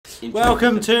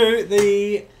Welcome to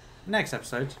the next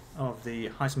episode of the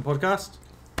Hyson podcast.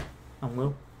 I'm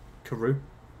Will. Carew.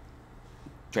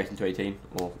 Jason 218,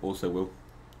 or also Will.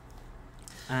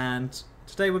 And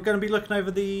today we're going to be looking over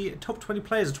the top 20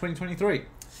 players of 2023.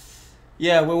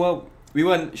 Yeah, well, we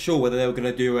weren't sure whether they were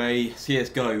going to do a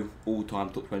CSGO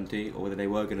all-time top 20 or whether they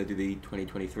were going to do the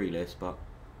 2023 list, but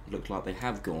it looks like they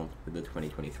have gone with the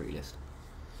 2023 list.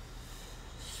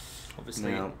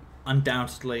 Obviously,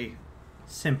 undoubtedly,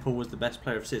 S1mple was the best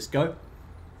player of CSGO.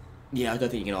 Yeah, I don't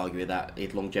think you can argue with that.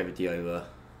 His longevity over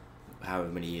however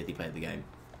many years he played the game.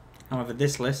 However,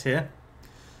 this list here,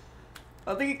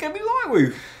 I think it can be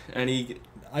Lightwoo. And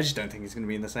I just don't think he's going to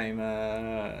be in the same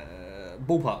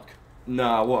ballpark.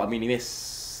 No, what? I mean, he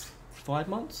missed 5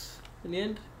 months in the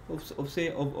end of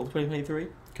 2023.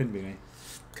 Couldn't be me.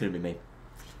 Couldn't be me.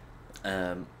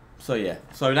 So yeah.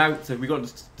 So now, we got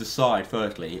to decide.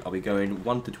 Firstly, are we going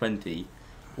 1 to 20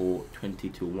 or 20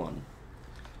 to 1?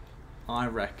 I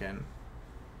reckon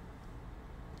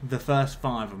the first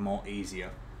 5 are more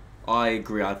easier. I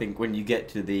agree. I think when you get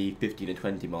to the 15 and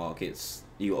 20 mark,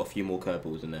 you got a few more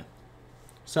curveballs in there.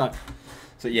 So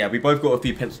yeah, we both got a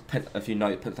few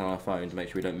notes put on our phone to make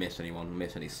sure we don't miss any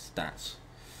stats.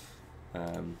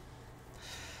 I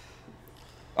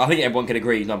think everyone can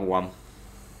agree he's number 1,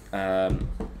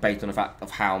 based on the fact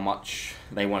of how much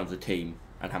they won as a team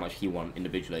and how much he won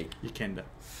individually. Your kinder.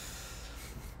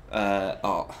 It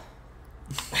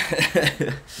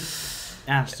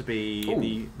has to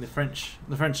be the French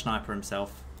sniper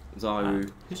himself.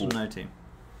 Zayu. Who's on no team?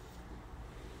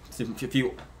 A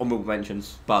few honourable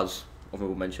mentions. Buzz,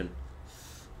 honourable mention.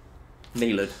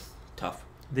 Nealed, tough.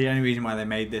 The only reason why they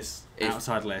made this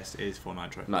outside list is for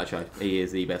Nitro. Nitro, he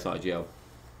is the best IGL of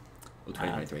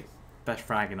 2023. Best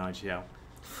frag in IGL.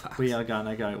 We are going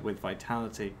to go with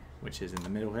Vitality, which is in the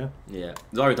middle here. Yeah,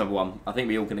 Zayu's number 1. I think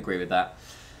we all can agree with that.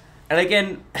 And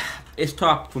again, it's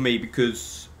tough for me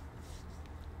because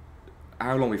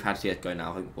how long we've had CSGO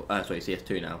now?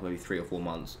 CS2 now, maybe 3 or 4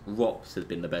 months. Rops has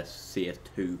been the best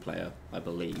CS2 player, I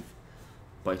believe.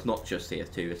 But it's not just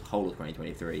CS2, it's the whole of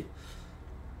 2023.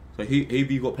 So who have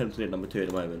you got penciled in number 2 at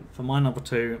the moment? For my number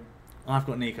 2, I've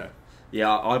got Nico.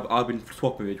 Yeah, I've been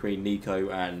swapping between Nico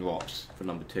and Rops for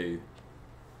number 2.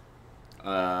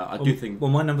 I do think.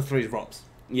 Well, my number 3 is Rops.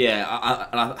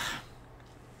 Yeah,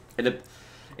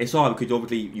 it's hard because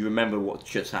obviously you remember what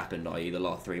just happened, i.e. the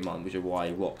last 3 months, which is why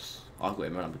Rops, I've got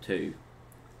him at number 2.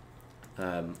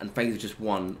 And Fraser just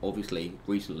won, obviously,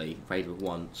 recently. Fraser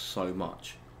won so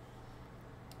much.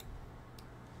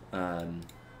 And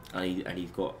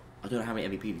he's got, I don't know how many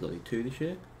MVPs he's got. 2 this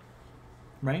year?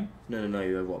 Rain? No,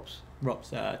 Rops.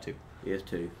 Rops, 2. He has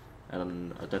 2.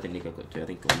 And I don't think Nico got 2, I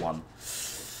think he got 1.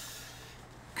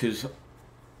 Because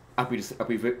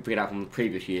we figured out from the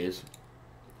previous years,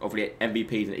 obviously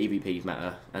MVPs and EVPs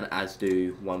matter, and as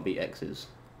do 1v-X's.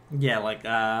 Yeah, like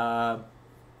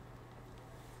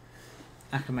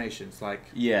acclamations,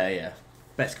 like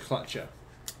best clutcher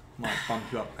might bump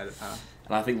you up by the power.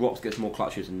 And I think Rops gets more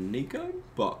clutches than Nico,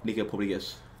 but Nico probably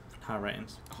gets high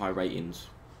ratings.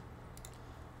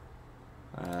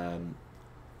 I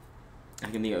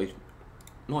think Nico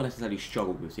not necessarily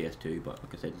struggled with CS2, but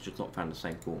like I said, just not found the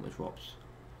same form as Rops.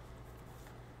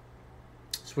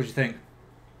 So what do you think?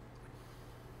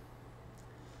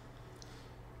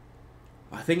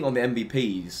 I think on the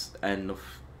MVPs, and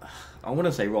I want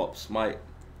to say Rops. My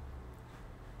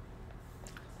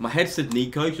head said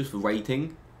Nico just for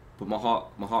rating, but my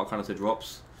heart kind of said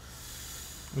Rops.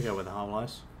 We go with the half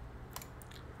lives.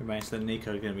 Remains that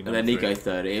Nico going to be number 3. And then Nico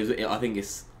 3rd. I think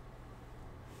it's.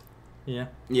 Yeah.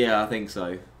 Yeah, I think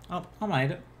so. I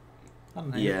made it. I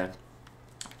don't hate it. Yeah.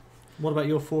 What about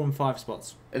your 4 and 5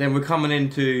 spots? And then we're coming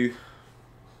into.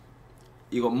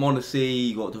 You got Monacy,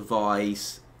 you got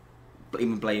Device,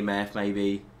 even Blame F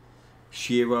maybe,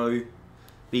 Shiro.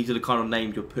 These are the kind of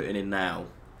names you're putting in now.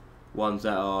 Ones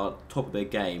that are top of their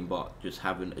game but just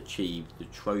haven't achieved the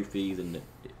trophies and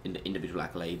the individual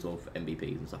accolades of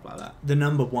MVPs and stuff like that. The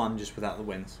number 1 just without the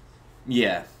wins.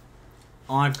 Yeah.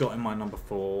 I've got in my number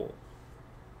 4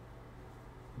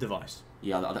 Device.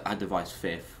 Yeah, I had Device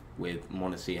 5th with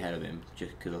Monacy ahead of him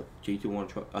just because G2 won.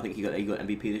 I think he got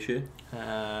MVP this year.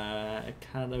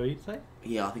 Canada Eat say?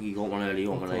 Yeah, I think he got one early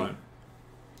on.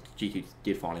 G2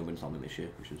 did finally win something this year,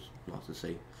 which was nice to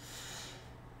see.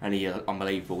 And he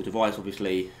unbelievable. Device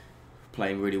obviously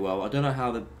playing really well. I don't know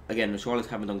how the Charlottes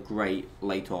haven't done great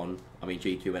late on. I mean,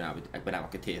 G2 went out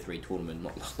like a tier 3 tournament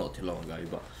not too long ago,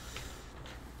 but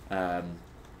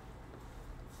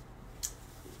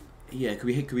yeah. Could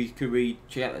we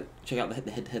check out the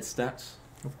head-to-head stats?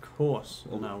 Of course.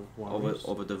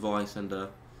 Of a Device and a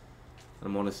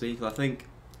Monacy. I think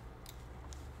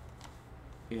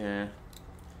Yeah.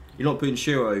 You're not putting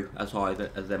Shiro as high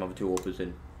as them other two authors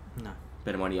in. No.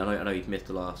 Better money. I know he's missed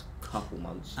the last couple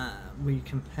months. We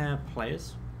compare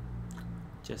players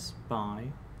just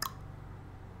by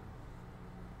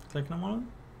clicking on one of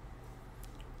them.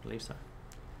 I believe so.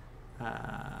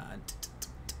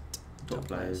 Top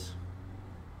players.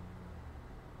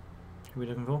 Who are we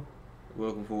looking for? We're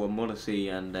looking for a Monacy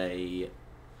and a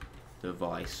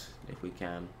Device, if we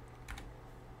can.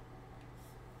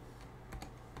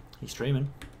 He's streaming.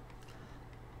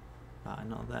 But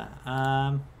not there.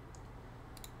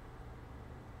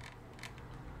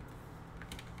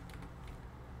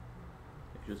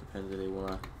 It just depends if they want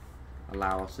to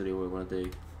allow us to do what we want to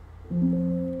do.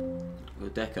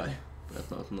 With Deco, but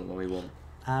that's not what we want.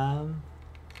 Come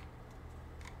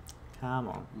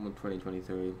on.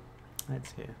 2023.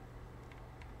 Let's hear.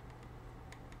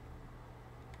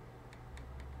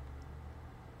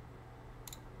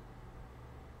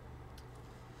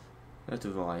 That's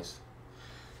Device.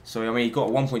 So I mean, he got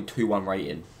a 1.21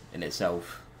 rating in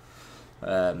itself.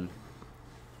 Let's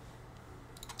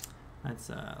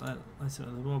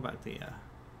roll back the.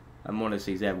 And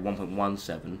Monacy's there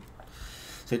 1.17.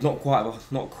 So it's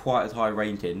not quite as high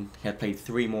rating. He had played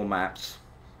 3 more maps.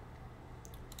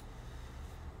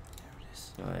 There it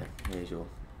is. Oh yeah, here's your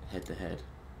head-to-head.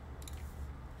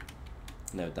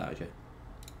 No doubt you.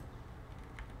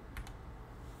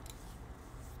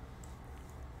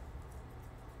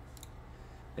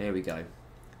 There we go.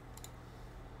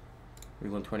 We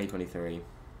won 2023.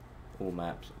 All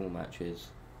maps, all matches.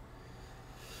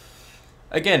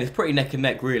 Again, it's pretty neck and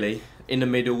neck really. In the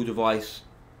middle, Device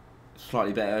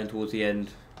slightly better, and towards the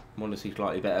end, Monacy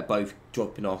slightly better. Both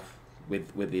dropping off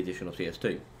with the addition of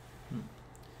CS2.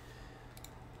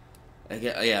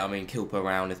 Again, yeah, I mean, kill per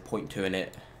round is 0.2 in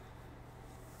it.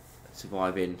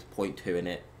 Surviving 0.2 in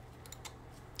it.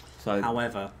 So,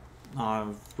 however,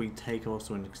 we take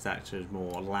also into consideration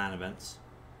more LAN events.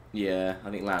 yeah, I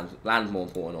think land's more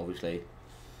important, obviously.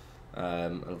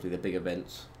 And obviously the big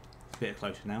events. It's a bit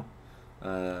closer now.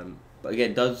 But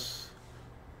again,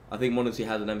 I think Monacy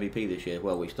has an MVP this year as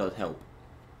well, which does help.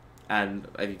 And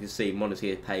as you can see, Monacy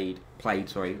has played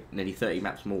nearly 30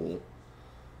 maps more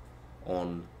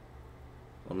on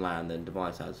LAN than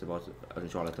Device has. Device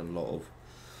has tried a lot of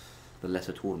the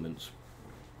lesser tournaments.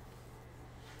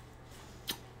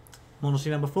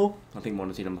 Monacy number 4? I think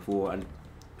Monacy number 4. And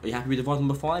are you happy with Device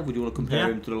number 5? Would you want to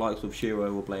compare him to the likes of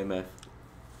Shiro or Blame F?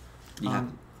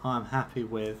 I'm happy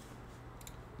with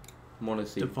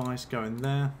Monacy. Device going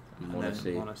there. Monacy. And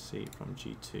then Monacy from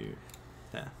G2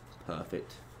 there.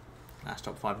 Perfect. That's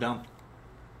top 5 done.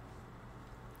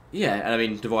 Yeah, and I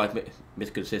mean, Device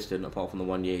missed consistent. Apart from the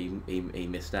 1 year he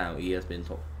missed out, he has been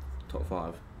top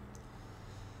 5.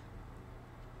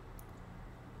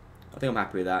 I think I'm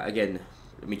happy with that. Again,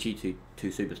 I mean, G2 two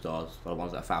superstars are the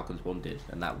ones that Falcons wanted,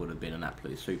 and that would have been an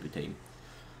absolute super team.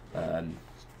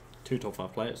 2 top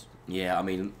 5 players. Yeah, I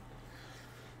mean,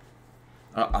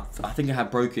 I think I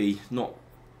had Brokey not.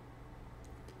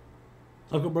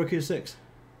 I've got Brokey as 6.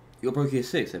 You got Brokey as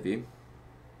 6, have you?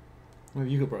 Where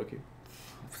have you got Brokey?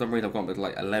 For some reason I've gone with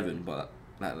like 11, but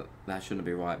that shouldn't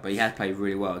be right. But he has played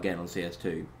really well again on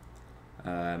CS2.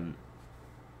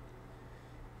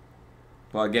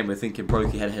 But again, we're thinking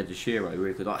Brokey head to Shiro,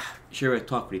 really, because Shiro's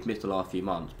tough, he's missed the last few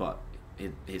months, but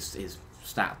his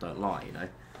stats don't lie, you know.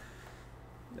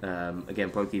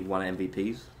 Again, Brokey won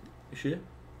MVPs this year.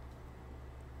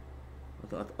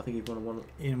 I think he won one.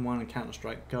 In one in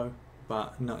Counter-Strike Go,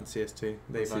 but not in CS2.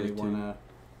 They've only won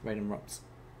Raid and Rups,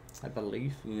 I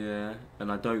believe. Yeah, and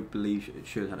I don't believe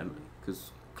Shiro's had him,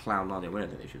 because Cloud9 didn't win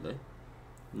anything, should they?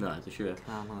 No, it's a Shiro.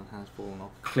 Cloud9 has fallen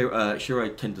off. Shiro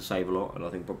tend to save a lot, and I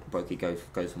think Brokey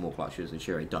goes for more clutches than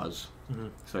Shiro does.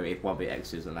 So if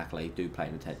 1v and Accolade do play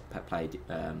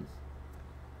a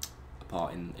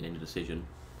part in the decision.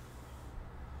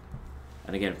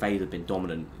 And again, FaZe have been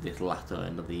dominant this latter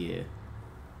end of the year.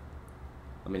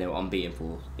 I mean, they were unbeaten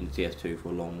in CS2 for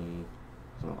a long.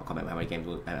 I can't remember how many games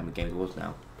it was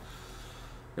now.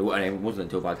 It wasn't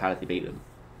until Vitality beat them.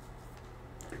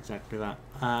 Exactly that.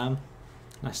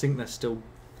 I think they're still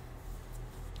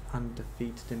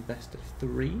undefeated in best of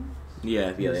 3.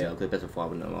 Yeah. Because best of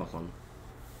 5 in the last one.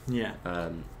 Yeah.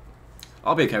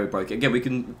 I'll be okay with Brokey. Again,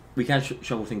 we can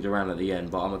shuffle things around at the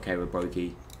end, but I'm okay with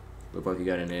Brokey. With Brokey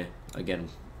going in here again.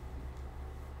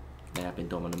 They have been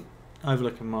dominant.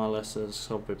 Overlooking my list as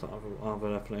some people I've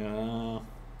definitely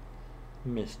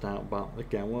missed out, but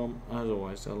again, well, as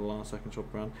always, the last second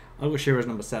shop around. I've got Shiro's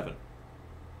number 7.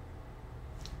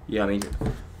 Yeah, I mean,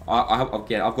 I've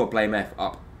got Blame F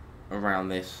up around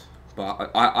this, but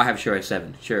I have Shiro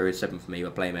 7. Shiro is 7 for me,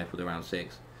 but Blame F was around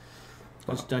 6.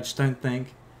 I just don't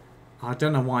think I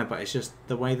don't know why, but it's just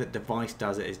the way that Device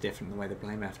does it is different than the way that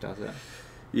Blame F does it.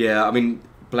 Yeah, I mean,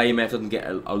 Blame F doesn't get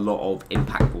a lot of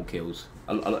impactful kills.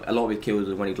 A lot of his kills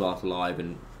is when he's last alive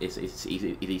and it's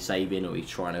he's saving or he's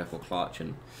trying to go for clutch.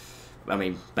 And I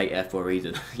mean, bait F for a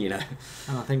reason, you know.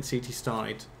 And I think CT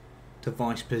started,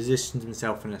 Device positions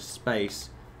himself in a space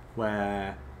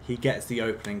where he gets the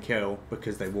opening kill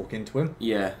because they walk into him.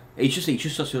 Yeah, he's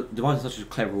just such a Device is such a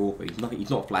clever AWP. He's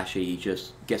not flashy. He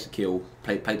just gets a kill,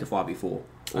 played the fight before.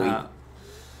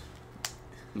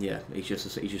 Yeah, he's just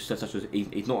such a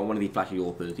he's not one of these flashy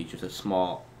AWPers. He's just a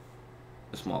smart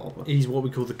AWPer. He's what we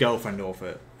call the girlfriend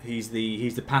AWPer. He's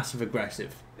the passive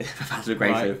aggressive. Passive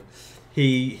aggressive. Right?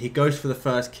 He goes for the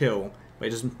first kill, but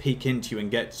he doesn't peek into you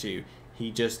and get to you.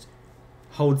 He just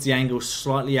holds the angle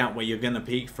slightly out where you're going to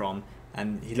peek from,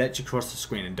 and he lets you cross the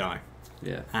screen and die.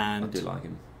 Yeah, and I do like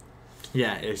him.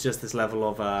 Yeah, it's just this level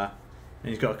of and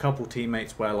he's got a couple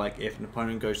teammates where, like, if an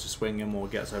opponent goes to swing him or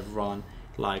gets overrun,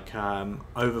 like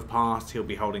overpass, he'll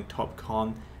be holding top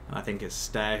con, and I think it's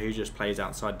Stair who just plays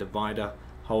outside divider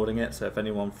holding it. So if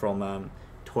anyone from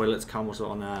toilets comes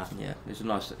on, yeah, it's a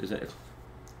nice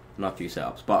few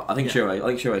setups. But I think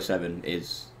Shiro 7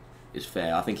 is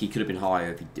fair. I think he could have been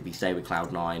higher if he stayed with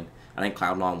Cloud9. I think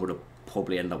Cloud9 would have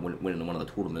probably ended up winning one of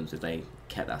the tournaments if they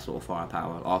kept that sort of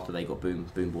firepower after they got boom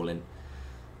ball in.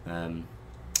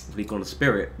 If he'd gone to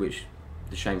Spirit, which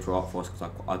is a shame for Art Force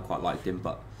because I quite liked him,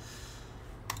 but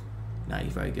no,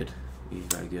 he's very good. He's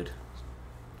very good.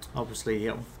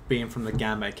 Obviously, being from the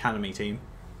Gambit Academy team,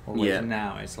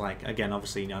 now it's like, again,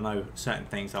 obviously, I know certain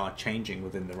things are changing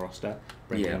within the roster,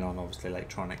 bringing on obviously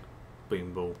Electronic,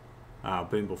 Boom Ball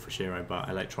for Shiro, but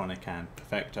Electronic and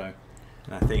Perfecto.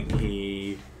 And I think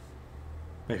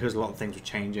because a lot of things were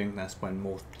changing, that's when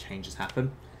more changes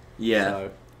happen. Yeah.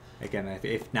 So again,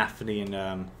 if Nafany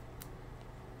and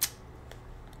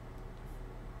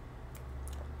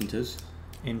Inters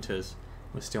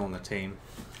were still on the team,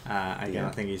 again,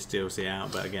 I think he'd still see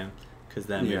out, but again, because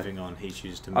they're moving on, he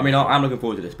chooses to move I mean, on. I'm looking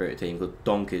forward to the Spirit team because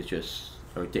Donk is just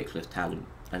a ridiculous talent,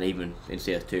 and even in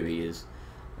CS2 he is.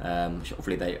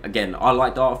 Hopefully I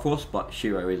like Dark Frost, but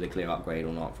Shiro is a clear upgrade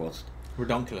on Dark Frost.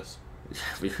 Redonkulous. It's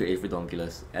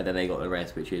redonkulous. And then they got the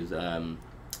rest, which is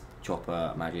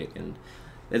Chopper, Magic, and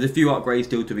there's a few upgrades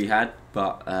still to be had,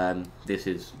 but this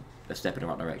is a step in the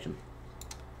right direction.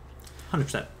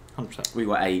 100%. We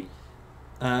got 8.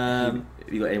 You got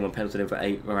anyone penciled in for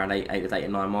 8, around 8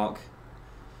 and 9 mark?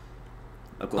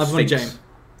 I've got Jame.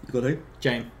 You got who?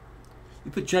 Jame.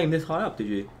 You put Jame this high up, did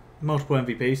you? Multiple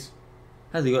MVPs.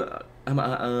 Has he got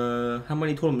how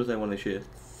many tournaments they won this year?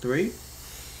 3?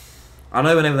 I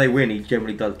know whenever they win, he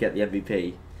generally does get the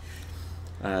MVP.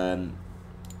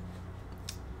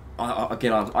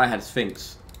 I had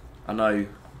Sphinx. I know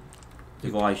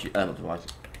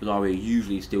Rosario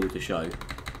usually steals the show.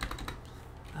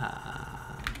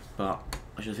 But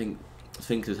I just think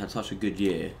Sphinx has had such a good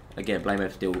year. Again, Blame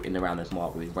F still in around this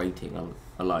mark with his rating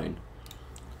alone.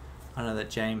 I know that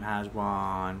James has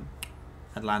won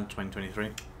Atlanta 2023.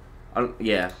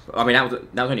 Yeah, I mean that was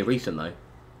only recent though.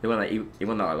 He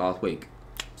won that like last week.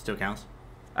 Still counts.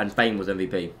 And Fame was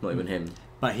MVP, not even him.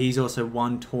 But he's also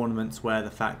won tournaments where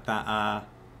the fact that,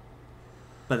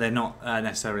 but they're not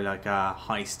necessarily like a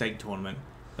high stake tournament,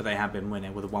 but they have been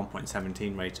winning with a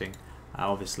 1.17 rating.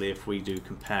 Obviously, if we do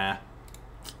compare,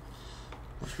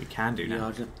 which we can do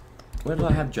now. Yeah, where did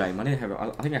I have James? I didn't have.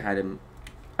 I think I had him,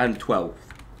 and 12.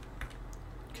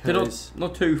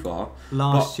 Not too far.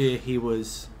 Last year he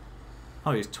was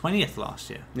 20th last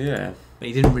year. Yeah. But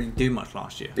he didn't really do much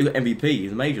last year. He got MVP. He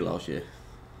was a major last year.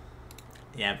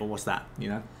 Yeah, but what's that? You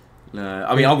know. No,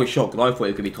 I mean I was shocked because I thought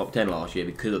it could be top 10 last year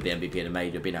because of the MVP in the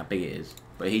major being how big it is.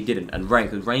 But he didn't. And Rain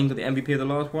got the MVP of the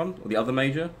last one or the other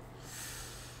major.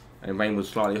 And Rain was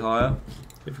slightly higher.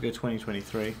 If we go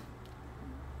 2023,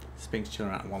 Sphinx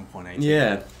chilling at 1.8.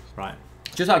 Yeah. Right.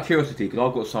 Just out of curiosity, because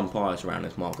I've got some bias around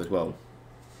this mark as well.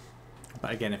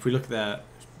 But again, if we look at the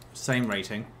same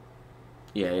rating,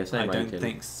 same rating. I don't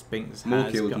think Sphinx more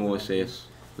has kills, got more assists,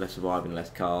 less surviving,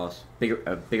 less cars,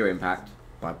 bigger impact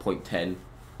by 0.10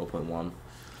 or 0.1.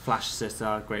 Flash assists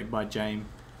are great by James.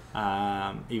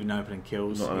 Even opening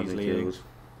kills, not he's only leading. kills.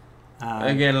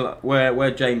 Again, where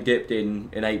James dipped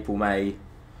in April, May,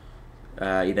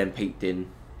 he then peaked in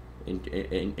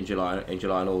July and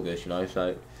August. You know,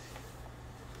 so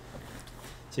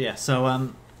yeah, so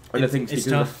it's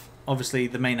tough. Obviously,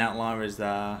 the main outlier is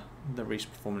the Reese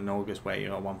performed in August, where you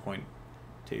got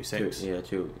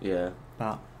 1.26. Yeah.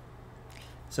 But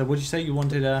so, would you say you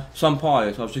wanted some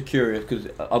pious? I was just curious because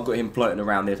I've got him floating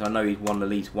around this. I know he's won at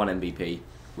least one MVP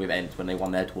with Ents when they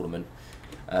won their tournament.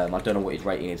 I don't know what his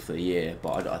rating is for the year,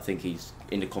 but I think he's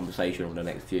in the conversation of the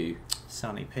next few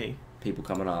S1mple. people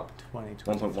coming up.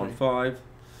 2023.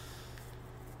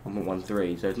 1.15,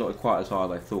 1.13, so it's not quite as high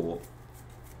as I thought.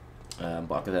 But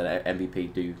like I said,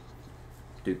 MVP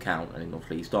do count, and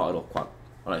obviously he started off quite.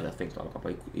 I don't know, I think started off,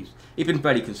 but he's been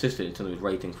very consistent in terms of his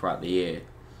rating throughout the year.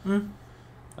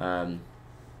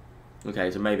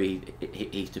 Okay, so maybe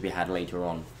he's to be had later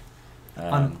on.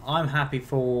 I'm happy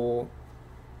for.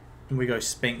 We go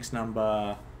Spinks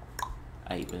number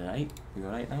 8 with an 8. We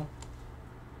got 8 now.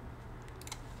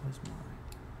 Where's my?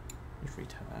 If we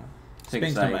tell out.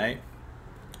 Spinks Spinks number 8.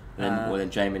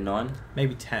 Then Jamie 9.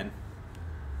 Maybe 10.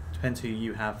 Depends who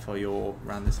you have for your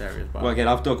around this area as well. Well, again,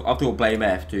 I've got Blame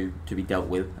F to be dealt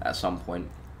with at some point.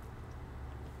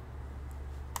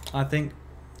 I think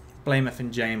Blame F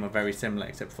and Jame are very similar,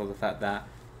 except for the fact that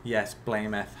yes,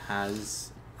 Blame F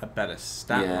has a better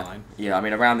stat line. Yeah, I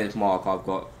mean around this mark, I've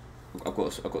got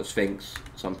Sphinx,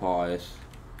 some Pious,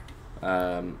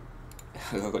 I've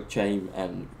got Jame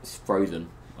and Frozen.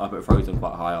 I put Frozen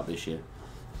quite high up this year.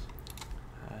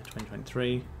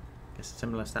 2023, guess a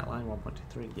similar stat line,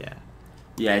 1.23. Yeah.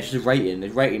 Yeah, it's just rating.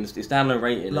 It's standalone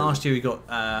rating. Last year we got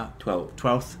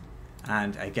 12th,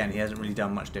 and again he hasn't really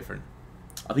done much different.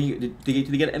 I think did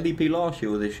he get an MVP last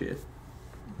year or this year?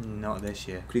 Not this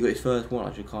year. Because he got his first one. I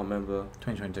just can't remember.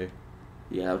 2022.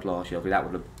 Yeah, that was last year. I think that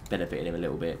would have benefited him a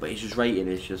little bit. But it's just rating.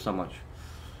 It's just so much.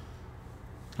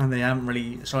 And they haven't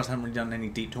really. Stars haven't really done any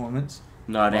deep tournaments.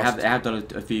 No, they have done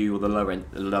a few of the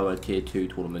lower tier 2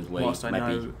 tournaments where Whilst I maybe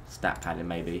know stat padding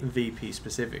maybe. VP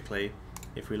specifically,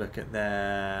 if we look at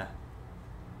their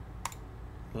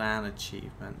LAN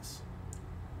achievements.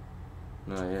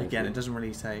 No, yeah. Again, it doesn't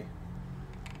really say.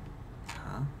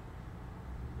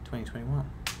 2021.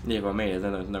 Yeah, but I mean,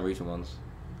 there's no recent ones.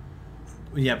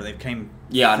 Yeah, but they've came.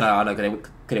 Yeah, I know.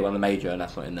 Could have won the major, and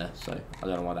that's not in there. So I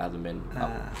don't know why that hasn't been.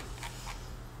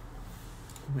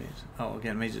 Weird. Oh,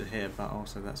 again, majors here, but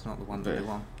also that's not the one that they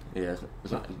won. Yeah,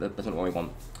 that's not what we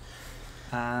want.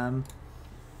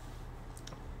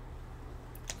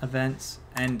 Events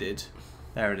ended.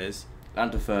 There it is.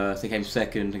 Under first, they came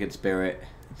second against Spirit.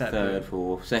 Third,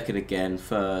 fourth, second again,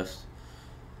 first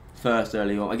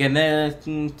early on. Again, they're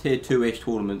tier 2-ish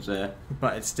tournaments there.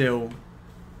 But it's still.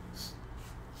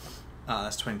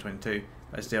 That's 2022.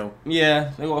 But it's still.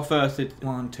 Yeah, they got a first.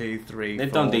 1, 2, 3. They've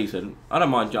 4. done decent. I don't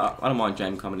mind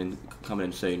James coming in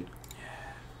soon.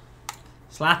 Yeah.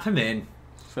 Slap him in.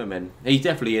 Put him in. He's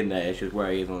definitely in there. It's just where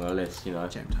he is on the list, you know.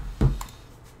 James.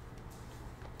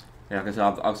 Yeah, like I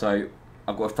said,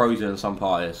 I've got Frozen and some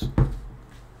Pious.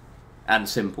 And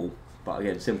S1mple. But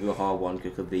again, S1mple a hard one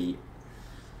because of the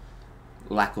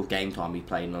lack of game time he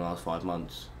played in the last 5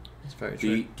 months. It's very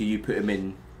true. Do you put him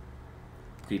in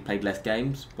because he played less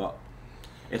games? But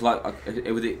it's like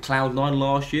it was it Cloud9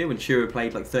 last year when Shiro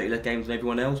played like 30 less games than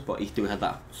everyone else, but he still had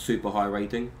that super high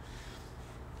rating.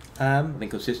 I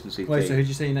think consistency. Wait, so who did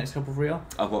you say your next couple for real?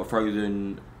 I've got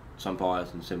Frozen, some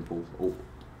Pious and S1mple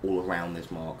all around this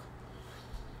mark.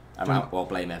 Well,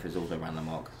 Blame F is also around the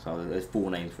mark. So there's 4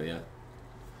 names for you.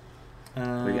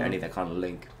 We get any that kind of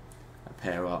link, a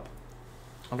pair up.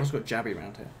 I've also got Jabby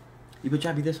around here. You put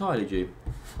Jabby this high, did you?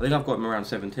 I think I've got him around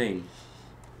 17.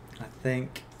 I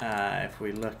think if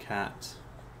we look at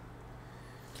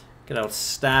good old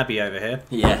Stabby over here.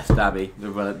 Yeah, Stabby, the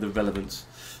relevance.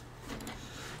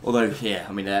 Although, yeah,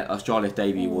 I mean, Australia's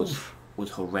debut was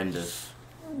horrendous.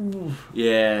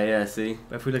 Yeah, see.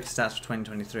 But if we look at stats for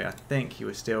 2023, I think he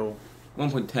was still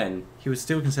 1.10. He was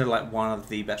still considered like one of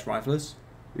the best riflers.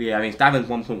 Yeah, I mean, Stavin's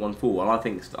 1.14, and I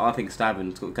think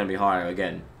Stavin's going to be higher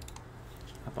again.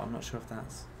 But I'm not sure if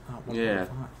that's 1.5. Yeah,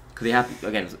 because he had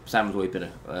again. Stavin's always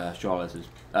been Charlotte's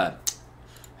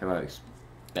Heroic's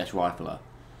best rifler.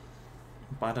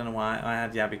 But I don't know why I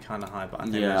had Yabby kind of high, but I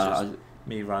think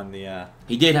me run the.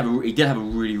 He did have a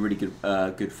really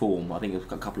good form. I think it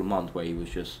was a couple of months where he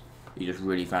just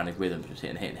really found his rhythm, just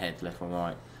hitting heads left and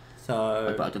right.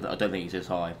 So, but I don't think he's this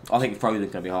high. I think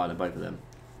Frozen's going to be higher than both of them.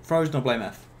 Frozen or Blame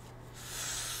F?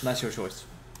 That's your choice.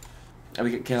 I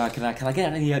mean, can I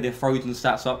get any of the Frozen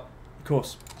stats up? Of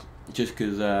course. Just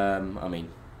because I mean,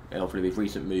 obviously his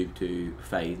recent move to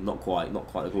FaZe, not quite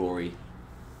the glory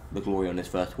on this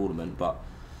first tournament, but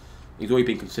he's always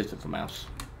been consistent for Mouse.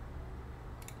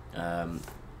 Yeah,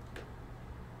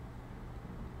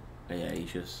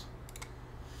 he's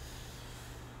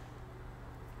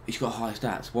got high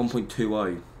stats,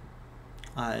 1.20.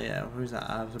 Yeah, who's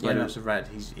that? Blame F's red.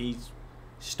 He's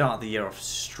started the year off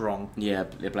strong. Yeah,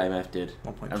 Blame F did.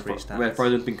 1.3 stats. Where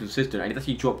Frozen's been consistent, and he's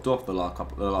actually dropped off the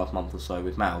last month or so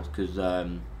with Mouse because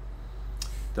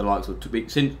the likes of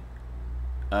since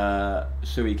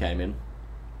Sui came in,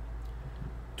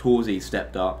 Torsey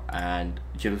stepped up and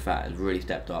Jim Fat has really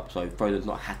stepped up. So Frozen's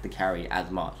not had to carry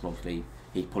as much. And obviously,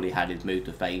 he probably had his move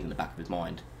to phase in the back of his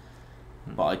mind.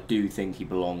 But I do think he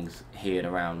belongs here and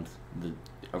around the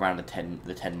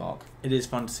 10 mark. It is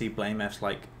fun to see Blame F's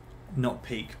like not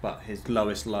peak, but his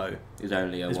lowest low Is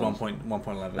only is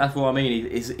 1.11. That's what I mean.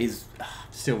 Is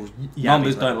Still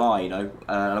numbers don't lie, you know.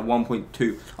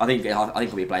 1.2. I think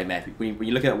it'll be Blame F. When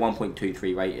you look at a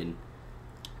 1.23 rating,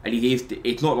 and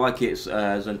it's not like it's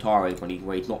Zantari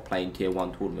where he's not playing tier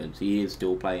 1 tournaments. He is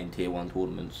still playing tier 1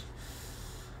 tournaments.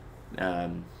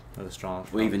 Strong.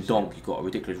 Or even Donk, he's got a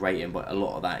ridiculous rating, but a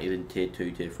lot of that is in tier 2,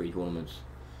 tier 3 tournaments.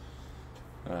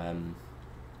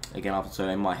 Again, so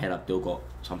in my head, I've still got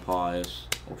some Pies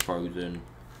or Frozen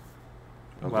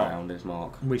around this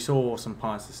mark. We saw some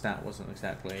Pies. The stat wasn't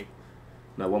exactly.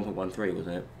 No, 1.13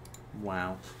 wasn't it?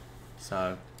 Wow.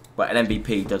 So. But an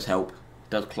MVP does help.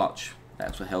 Does clutch.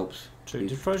 That's what helps. True.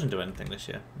 Did Frozen do anything this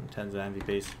year in terms of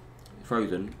MVPs?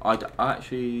 Frozen. I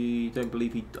actually don't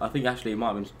believe he. I think actually it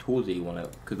might have been Torsey who won it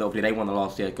because obviously they won the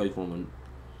last year Go tournament.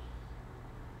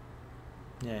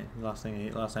 Yeah, last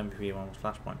MVP he won was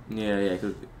Flashpoint. Yeah.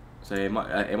 So it might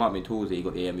have been Torsey who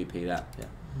got the MVP that. Yeah,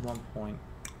 1 point.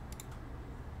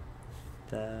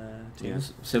 Yeah,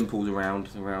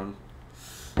 S1mple's around.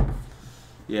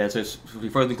 Yeah, so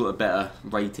Frozen got a better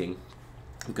rating.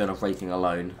 We're going off rating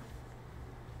alone.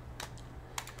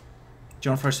 Do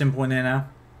you want to throw S1mple in there now?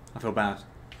 I feel bad.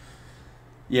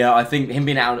 Yeah, I think him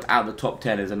being out of the top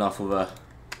 10 is enough of a.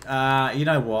 You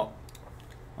know what?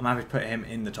 I'm happy to put him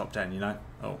in the top 10. You know.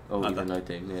 Oh, even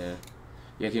noting. Yeah.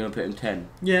 Yeah, if you want to put him 10.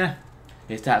 Yeah.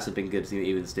 His stats have been good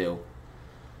even still.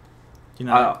 You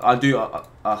know. I do.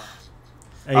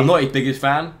 I'm not his biggest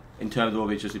fan in terms of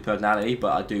just his personality,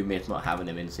 but I do miss not having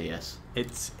him in CS.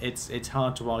 It's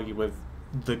hard to argue with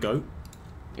the GOAT.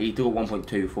 He got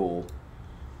 1.24.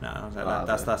 No,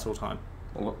 that's all time.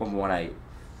 1.18.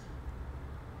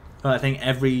 But I think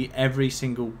every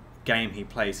single game he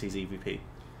plays, he's EVP.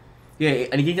 Yeah,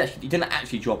 and he didn't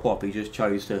actually drop off. He just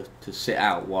chose to sit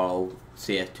out while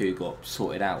CS2 got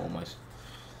sorted out almost.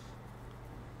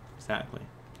 Exactly.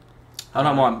 I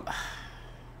don't mind.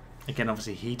 Again,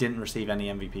 obviously, he didn't receive any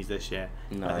MVPs this year.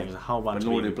 No. I think there's a whole bunch But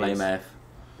of nor MVPs. did Blame F.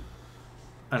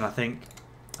 And I think,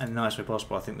 in the nicest way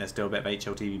possible, I think there's still a bit of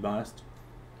HLTV biased.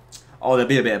 Oh, there'd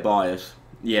be a bit of bias.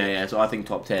 Yeah. So I think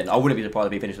top 10. I wouldn't be surprised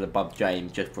if he finished above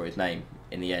James just for his name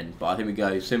in the end. But I think we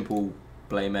go S1mple,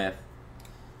 Blame F.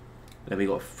 Then we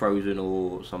got Frozen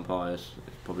or some bias.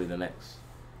 It's probably the next.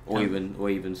 Or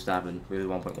even Stabbing with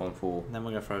 1.14. Then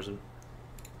we'll go Frozen.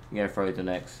 Yeah, Frozen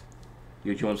next.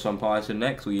 You join some bias in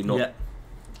next, or you not? Yeah.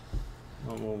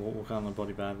 We'll go on the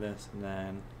body bag this, and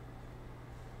then.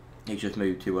 He's just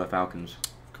moved to Falcons.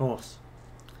 Of course.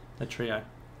 The trio.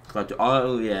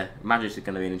 Yeah, Magic's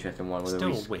going to be an interesting one.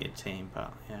 Still a weird team,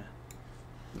 but yeah.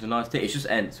 It's a nice team. It's just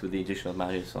Ents with the addition of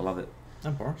Magic. I love it.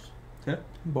 And Boris. Yeah.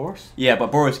 Boris. Yeah,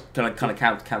 but Boris kind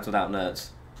of cancelled out Nerds.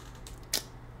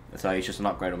 So it's just an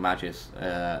upgrade on Magis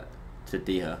to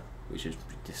Diha, which is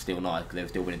still nice because they were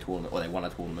still winning tournament, or they won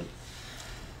a tournament.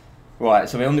 Right,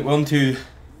 so we're on to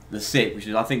the SIP, which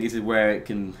is I think this is where there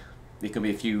can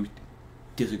be a few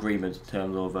disagreements in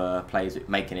terms of players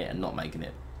making it and not making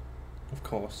it. Of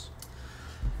course.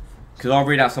 Because I'll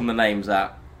read out some of the names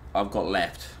that I've got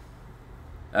left.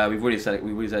 We've already said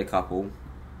a couple.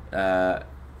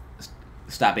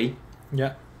 Stabby.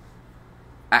 Yeah.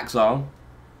 Axile.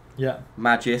 Yeah.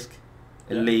 Magisk.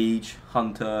 Yeah. Elige.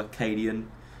 Hunter. Cadian.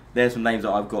 There's some names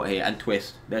that I've got here. And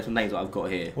Twist. There's some names that I've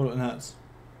got here. What about Nuts?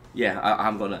 Yeah, I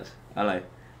haven't got nuts. Hello.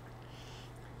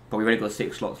 But we've only got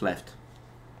 6 slots left.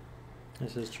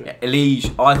 This is true. Yeah,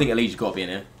 Elige. I think Elige's got to be in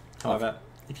here. However,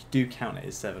 if you do count it,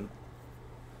 it's 7.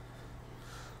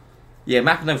 Yeah,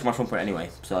 Mac is known for my front point anyway,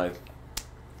 so.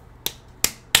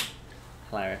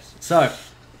 Hilarious. So,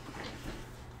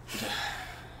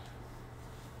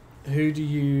 who do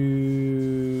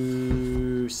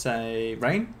you say?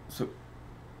 Rain? So,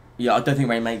 yeah, I don't think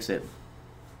Rain makes it.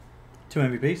 2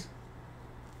 MVPs?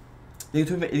 Two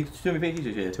MVPs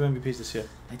this year. 2 MVPs this year.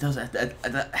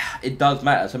 It does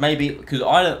matter. So maybe because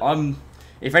I'm,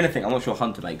 if anything, I'm not sure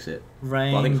Hunter makes it.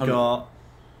 Rain got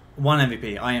 1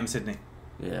 MVP. I am Sydney.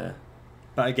 Yeah.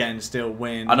 But again, still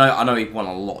win. I know he won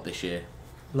a lot this year.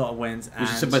 A lot of wins. Which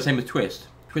is the same with Twist.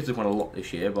 Twist has won a lot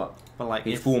this year, but like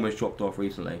his form has dropped off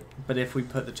recently. But if we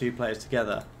put the 2 players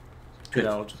together,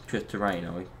 Twist to Rain,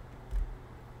 are we?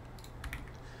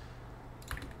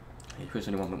 Yeah, Twist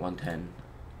only 1.110.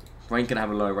 Rain can have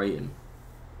a low rating.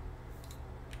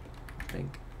 I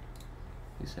think.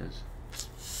 He says.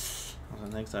 I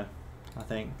don't think so. I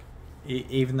think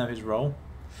even though his role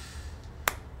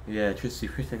Yeah, Twist.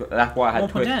 That's why I had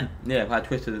Twist. 1.10. Yeah, I had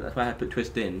Twist. That's why I had to put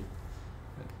Twist in.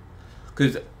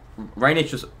 Because Rain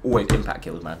is just always impact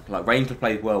kills, man. Like Rain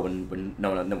plays well when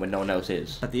no one else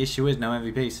is. But the issue is no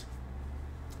MVPs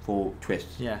For Twist.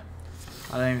 Yeah,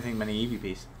 I don't even think many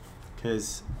EVPs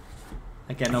because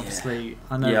again, obviously,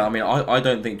 I know. Yeah, I mean, I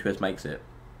don't think Twist makes it,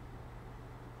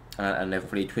 and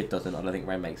if really Twist doesn't, I don't think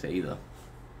Rain makes it either.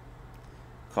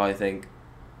 I think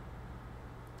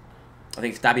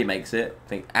Stabby makes it. I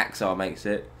think Axar makes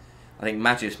it. I think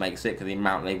Magis makes it because the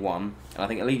amount they won, and I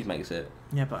think Elise makes it.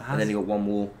 Yeah, but and then you got one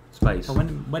more space. But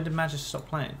when did Magis stop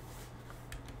playing?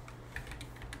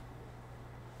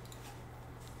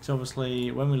 So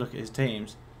obviously, when we look at his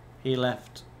teams, he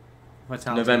left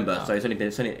Vitality November, so it's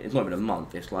not even a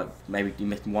month. It's like maybe you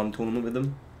missed one tournament with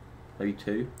them, maybe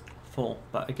 2. 4.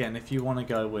 But again, if you want to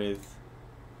go with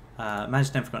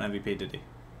Magis never got an MVP, did he?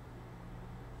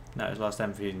 No, his last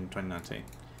MVP in 2019.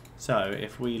 So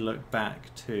if we look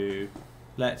back to,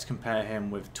 let's compare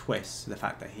him with Twist, the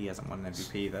fact that he hasn't won an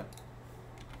MVP either.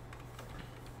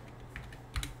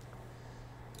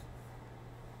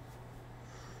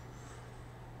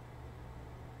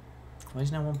 Well,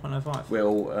 he's now 1.05.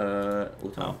 Will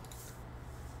time. Oh.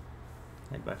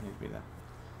 They both need to be there.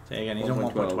 So again, he's on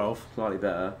 1.12. Slightly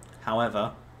better.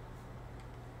 However,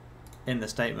 in the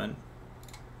statement,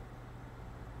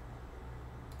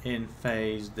 in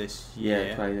phase this year.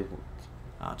 Yeah, played.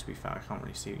 To be fair, I can't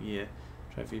really see year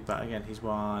trophy, but again, he's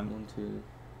won. 1, 2.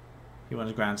 He won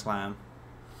a Grand Slam,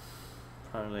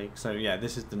 Pro League. So yeah,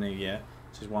 this is the new year.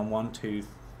 So he's won 1, 2,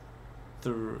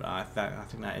 3. I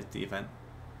think that is the event.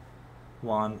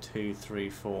 1, 2, 3,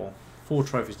 4. 4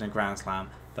 trophies in a Grand Slam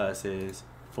versus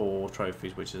 4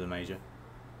 trophies, which is a major.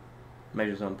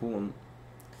 Majors are important.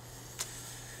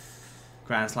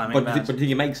 Grand Slam. But do you think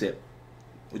he makes it?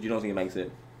 Or do you not think he makes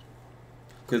it?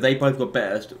 Because they both got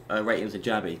better ratings than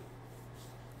Jabby.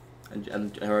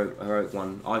 And Heroic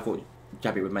won. I thought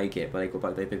Jabby would make it, but they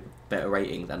got better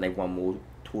ratings and they won more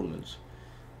tournaments.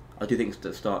 I do think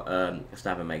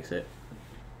Stavin makes it.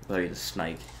 Though he's a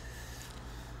snake.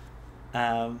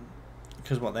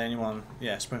 Because what, they only won,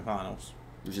 spring finals.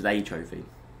 Which is a trophy.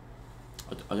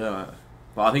 I don't know.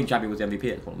 But I think Jabby was the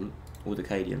MVP at the tournament. Or the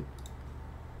Cadian.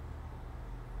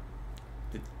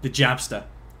 The Jabster.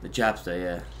 The Jabster,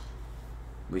 yeah.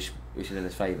 Which is in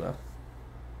his favour.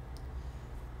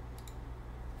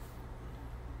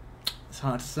 It's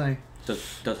hard to say.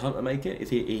 Does Hunter make it? Is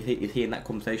he in that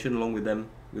conversation along with them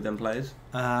players?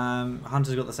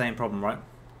 Hunter's got the same problem, right?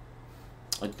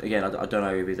 I don't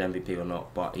know if he's MVP or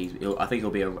not, but I think he'll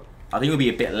be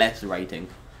a bit less rating,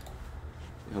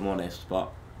 if I'm honest.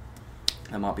 But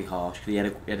that might be harsh because he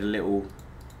had a little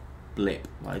blip.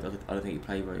 Like, I don't think he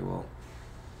played very well.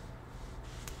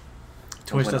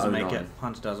 Twist doesn't make it.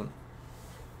 Hunter doesn't.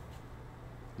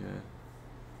 Yeah.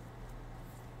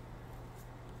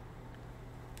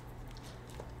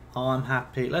 I'm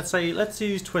happy. Let's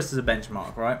use Twist as a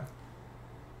benchmark, right?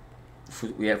 For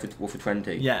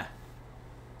 20. Yeah.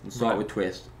 Let's start with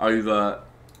Twist over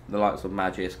the likes of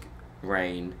Magisk,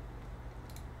 Rain.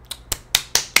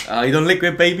 He's on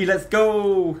Liquid, baby. Let's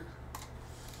go.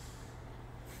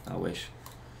 I wish.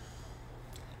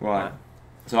 Right.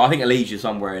 So I think Elijah is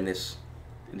somewhere in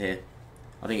here.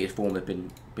 I think his form has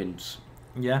been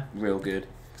real good.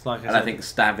 It's like I think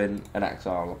Stavin and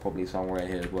Axar are probably somewhere in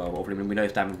here as well. Obviously, we know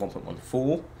Stavin's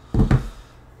 1.14.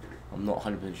 I'm not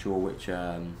 100% sure which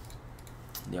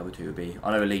the other two would be.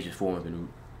 I know Elijah's form has been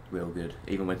real good,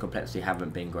 even when complexity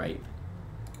haven't been great.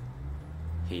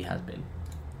 He has been.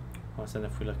 Well, so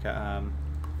if we look at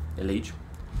Elijah.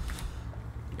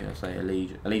 Yeah, say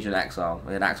Elijah and Axar.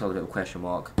 And then Axar's a bit of a question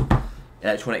mark.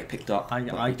 Electronic picked up. I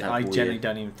generally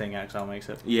don't even think Axel makes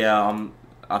it. Yeah,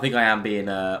 I think I am being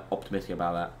optimistic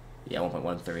about that. Yeah,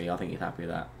 1.13. I think he's happy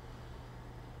with that.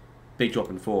 Big drop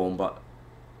in form, but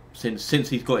since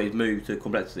he's got his move to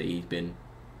complexity,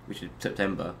 which is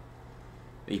September,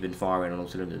 he's been firing on all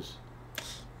cylinders.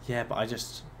 Yeah, but I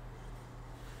just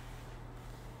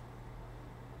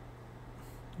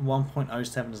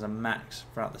 1.07 is a max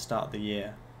throughout the start of the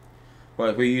year. Well,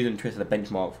 if we're using Twist as a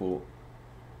benchmark for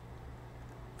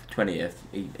 20th,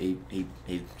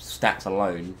 his stats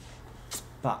alone.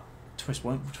 But Twist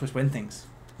win things.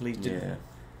 Leeds didn't. Yeah.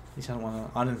 He hasn't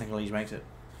won. I don't think Leeds makes it.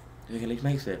 Do you think Leeds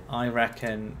makes it? I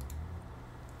reckon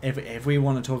if we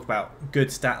want to talk about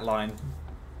good stat line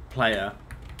player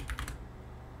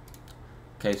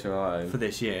for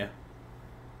this year,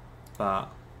 but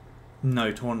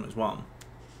no tournaments won.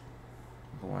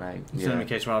 1.8. It's only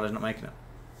case Ronaldo's not making it.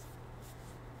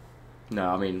 No,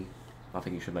 I mean, I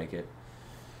think he should make it.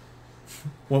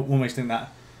 What makes you think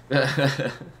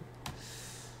that?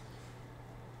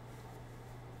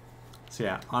 So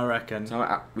yeah, I reckon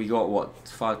So we got what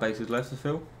 5 bases left to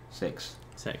fill? 6.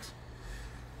 6.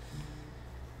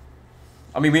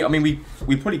 I mean, we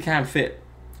probably can fit.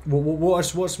 What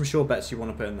are some sure bets you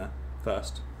want to put in there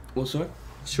first? What, sorry?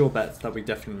 Sure bets that we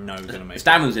definitely know are going to make.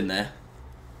 Stammen's in there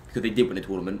because they did win the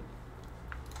tournament.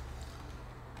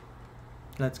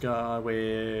 Let's go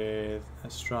with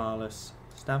Astralis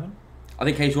Stavin. I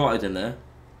think Case Writer's in there.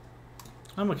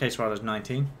 I'm with Case Writer's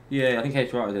 19. Yeah, I think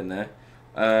Case Writer's in there.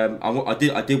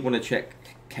 I did want to check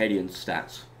Cadian's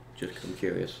stats just because I'm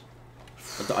curious.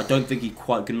 I don't think he's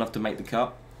quite good enough to make the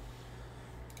cut.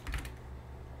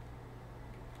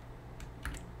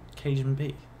 Cajun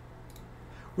B.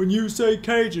 When you say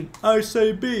Cajun, I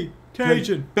say B.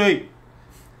 Cajun B.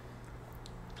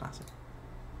 Classic.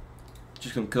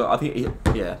 Just because I think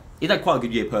he's had quite a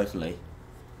good year personally,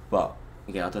 but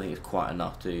again I don't think it's quite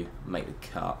enough to make the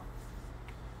cut.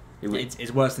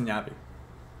 It's worse than Yabu.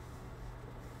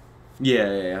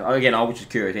 Yeah. Again, I was just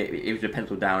curious. It was just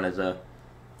penciled down as a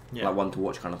like one to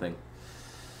watch kind of thing.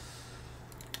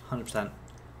 100%.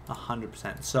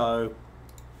 100%. So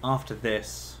after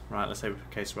this, right? Let's say we put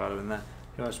Case Writer in there.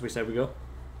 Who else did we say we got?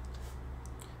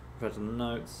 Read the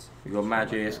notes. We got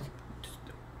Magic.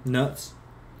 Nuts.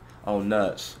 Oh,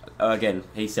 Nertz. Again,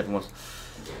 he's 7-1.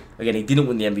 Again, he didn't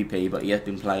win the MVP, but he has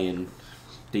been playing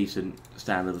decent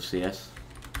standard of CS.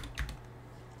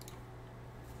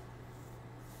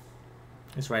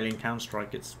 Israeli Counter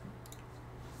Strike. It's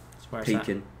where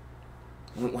Peaking.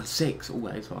 1-6. Oh,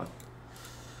 that's fine.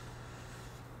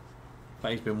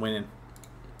 But he's been winning.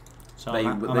 So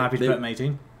I'm happy to put him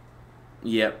 18.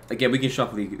 Yeah. Again, we can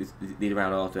shuffle these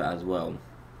around after that as well.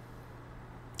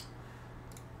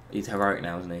 He's heroic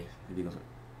now, isn't he?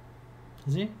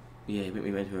 Is he? Yeah,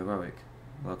 we went to heroic.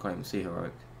 Well, I can't even see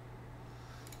heroic.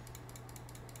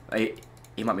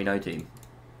 He might be no team.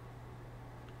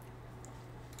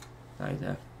 No, he's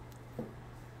there.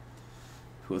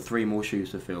 We've got 3 more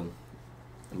shoes to fill.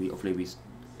 It'll probably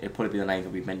be the names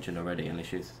that we've mentioned already, unless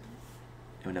there's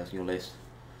anyone else on your list.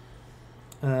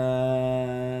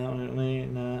 No,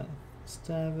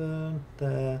 Stavin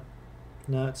there.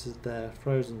 Nuts is there.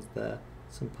 Frozen's there.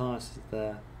 S1mple is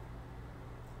there.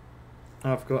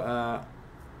 I've got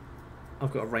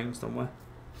a Rain somewhere.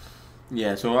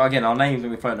 Yeah. So again, our names that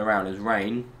we're floating around is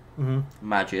Rain,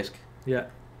 Magisk. Yeah.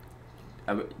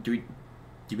 Do we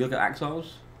look at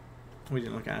Axiles? We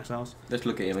didn't look at ourselves. Let's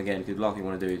look at him again because the last thing we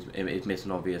want to do is miss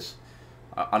an obvious.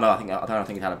 I don't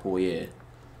think he's had a poor year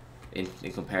in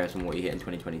comparison to what he hit in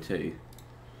 2022.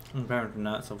 Comparing to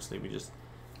Nuts, obviously we just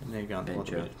there you go. What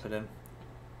we just put in.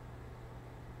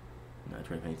 No,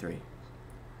 2023.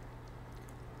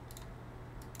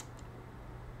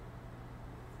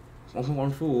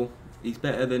 $1.14. He's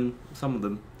better than some of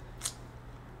them.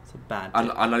 It's a bad.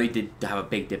 I know he did have a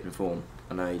big dip in form.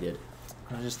 I know he did.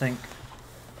 I just think.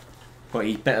 But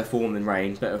he's better form than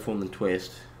Rain, better form than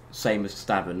Twist. Same as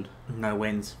Stavin. No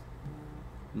wins.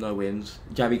 No wins.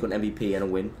 Javi got an MVP and a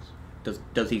win.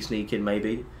 Does he sneak in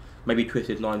maybe? Maybe Twist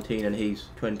is 19 and he's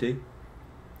 20.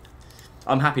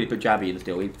 I'm happy to put Javi in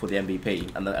still for the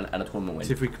MVP and a tournament win.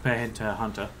 See if we compare him to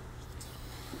Hunter.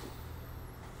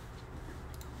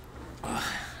 I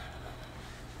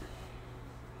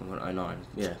want 09.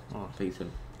 Yeah,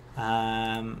 decent.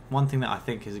 One thing that I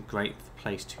think is a great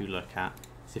place to look at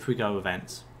is if we go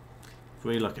events, if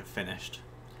we look at finished,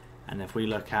 and if we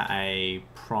look at a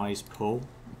prize pool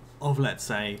of, let's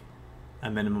say, a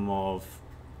minimum of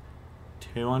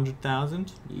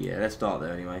 200,000. Yeah, let's start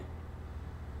there anyway.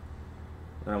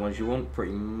 That ones you want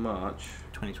pretty much.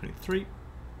 2023.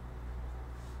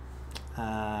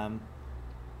 Yeah,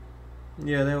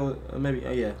 they'll maybe.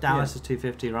 Yeah. Dallas is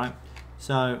 250, right?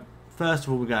 So first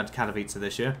of all, we got Katowice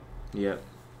this year. Yeah.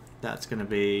 That's going to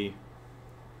be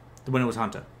the winner was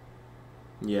Hunter.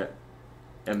 Yeah.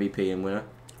 MVP and winner.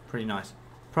 Pretty nice.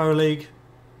 Pro League.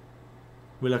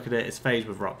 We look at it. It's phased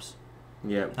with Robs.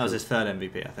 Yeah. That was his third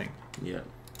MVP, I think. Yeah.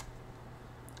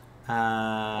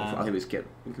 I think can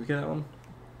we get that one?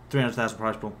 300,000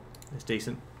 prize pool. It's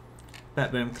decent.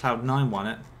 Bet Boom Cloud9 won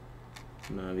it.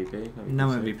 No MVP. No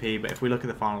MVP, but if we look at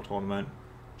the final tournament,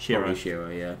 Shiro. Probably Shiro,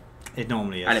 yeah. It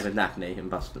normally is. And it was Nafni and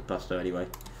Buster anyway.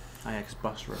 Oh yeah, because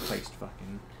Buster replaced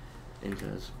fucking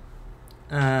Inters.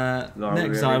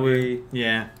 Next Zywu.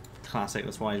 Yeah, classic.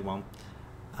 That's why he's won.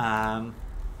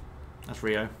 That's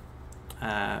Rio.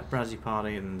 Brazzy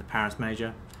Party and the Paris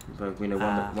Major. But we know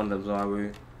one of them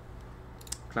Zywu.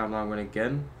 Cloud9 win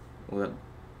again. Or that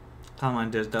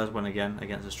Cloud9 does win again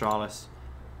against Astralis,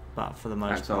 but for the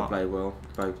most Axel part, play well.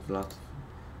 Both last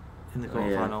in the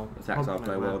quarterfinal. Axel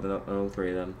play well than all 3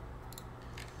 of them.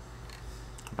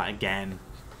 But again,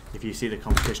 if you see the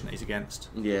competition that he's against.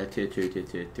 Yeah, tier 2,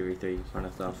 tier 3 kind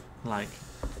of stuff. Like,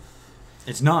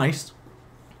 it's nice.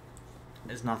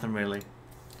 It's nothing really.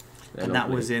 They're And not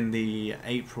that was really- in the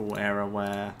April era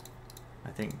where I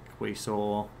think we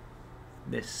saw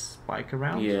this spike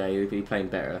around. Yeah, he was playing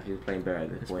better. He was playing better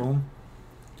at this point. Form.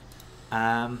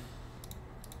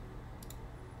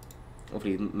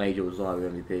 Obviously, Major was Zyro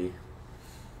MVP.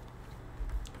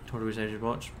 What do we say to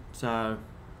watch? So,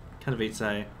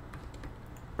 Katowice,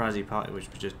 Brazzy Party, which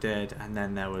we just did, and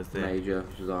then there was the Major,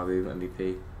 which was Zyro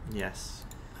MVP. yes,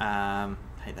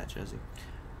 hate that jersey.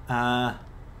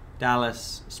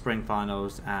 Dallas Spring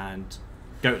Finals and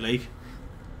Goat League.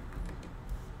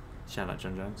 Shout out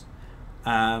John Jones.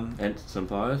 And some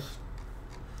Pius.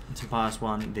 Tobias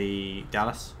won the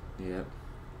Dallas. Yeah.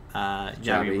 Jabby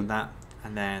Jabby. won that,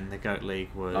 and then the Goat League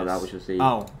was Oh, that was just the.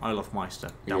 Olaf Meister.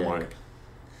 Don't Yeah, worry. yeah.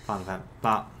 Fun event,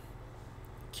 but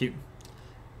cute.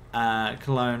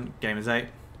 Cologne Gamers 8.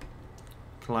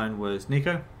 Cologne was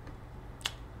Nico.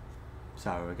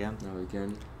 Sour again. No,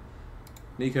 again.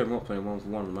 Nico not playing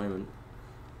 1-for-1 at the moment.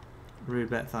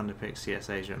 Rubet, Thunderpick, CS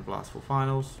Asia, and Blastful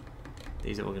Finals.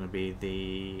 These are all going to be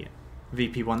the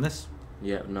VP won this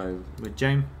Yeah, no. with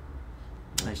James.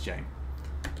 Nice James.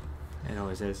 It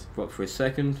always is. Got for his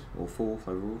second or fourth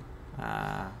overall.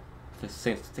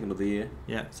 Second of the year.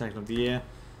 Yeah, second of the year.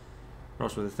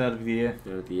 Ross with the third of the year,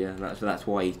 Third of the year. That's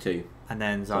why he's 2. and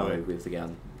then Sorry, Zoe. with the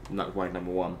gun. That's why he's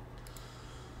number 1.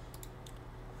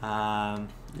 And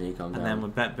Then he comes then down.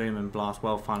 with Bet Boom and Blast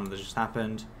World Final that just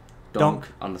happened. Donk,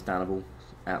 understandable.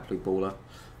 Absolute baller.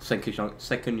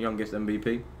 Second youngest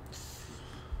MVP.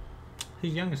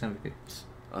 Who's youngest MVP?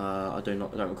 I don't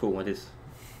recall what it is.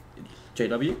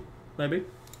 JW, maybe.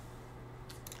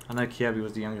 I know Kyobi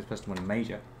was the youngest person to win a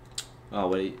major. Oh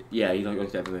well, he's not going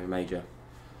to ever be a major.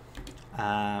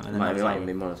 And then Might there's even Zywu.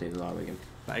 be Monty as well again.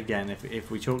 But again, if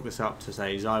we chalk this up to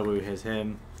say Zywu, here's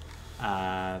him.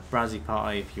 Brazzy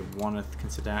Party, if you want to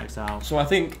consider Exile. So I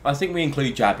think we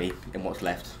include Jabby in what's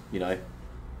left. You know,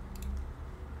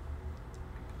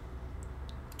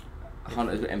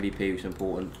 Hunter's MVP, which is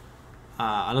important.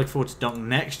 I look forward to Donk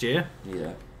next year.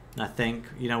 Yeah. And I think,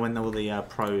 when all the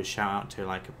pros shout out to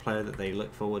like a player that they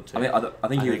look forward to. I mean, I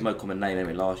think he was think- the most common name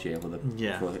anyway last year for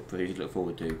Yeah. for who to look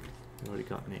forward to. We've already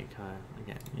got Nico.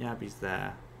 Again, Yabby's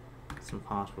there. Some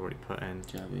pass we've already put in.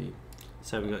 Jabby,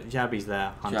 So we've got Jabby's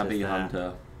there, Hunter's Jabby, there,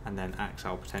 Hunter. and then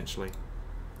Axel potentially.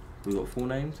 We got 4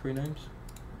 names, 3 names.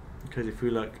 Because if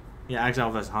we look, Axel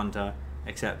versus Hunter,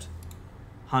 except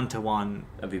Hunter won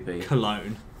MVP.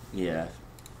 Cologne, Yeah.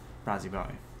 Brazzy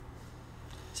Party.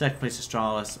 Second place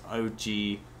Astralis,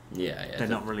 OG. Yeah. They're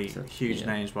not really huge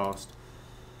names, whilst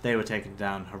they were taken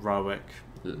down. Heroic,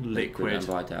 Liquid. and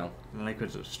Vital. and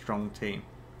Liquid's a strong team.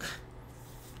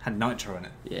 Had Nitro in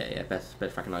it. Yeah. Best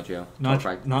fucking IGL.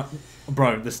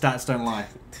 Bro, the stats don't lie.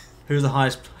 Who's the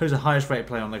highest rated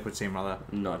player on Liquid team, rather?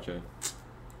 Nitro.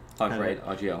 Highest rated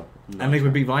IGL. And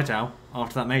Liquid beat Vital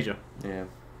after that major. Yeah.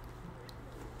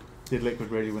 Did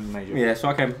Liquid really win the major? Yeah, so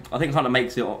okay, I think Hunter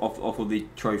makes it off of the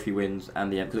trophy wins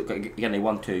and the cause again they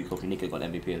won 2 because Nico got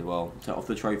MVP as well. So off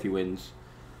the trophy wins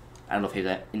and off his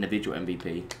individual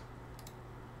MVP,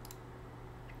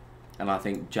 and I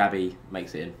think Jabby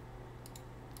makes it in.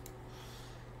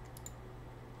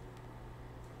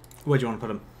 Where do you want to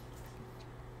put him?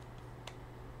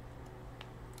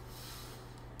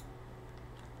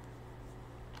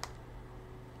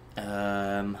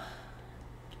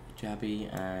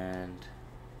 Jabby and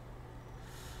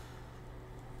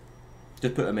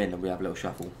just put them in and we have a little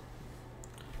shuffle.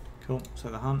 Cool. So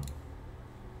the Hunt,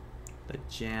 the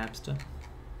Jabster.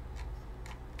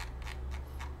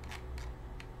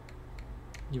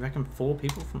 You reckon 4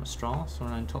 people from Astralis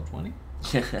are in top 20?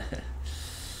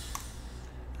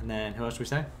 And then who else do we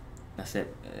say? That's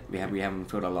it. We haven't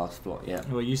filled our last slot yet.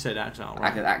 Well, you said Axel,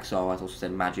 right? Axel, I also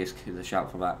said Magisk is a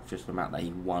shout for that, just for the amount that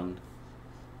he won.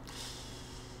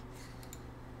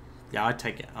 Yeah, I'd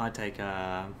take it. I'd take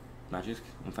Magisk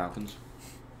and Falcons.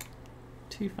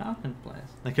 2 Falcon players.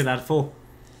 They could add 4.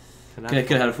 Could have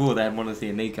had a 4 there and 1 to see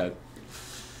a Nico.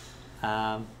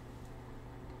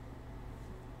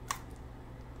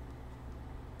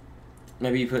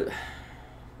 Maybe you put.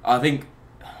 I think.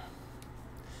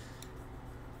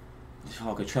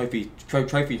 Okay,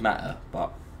 trophies matter,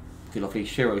 but because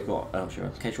obviously Shiro's got.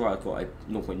 Keshiro's got a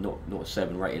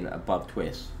 0.07 rating above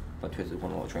Twist, but Twist has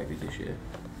won a lot of trophies this year.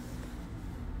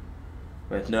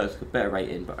 Whereas Nerd's got better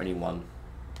rating, but only one,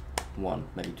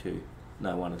 maybe 2.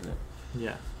 No, 1 isn't it?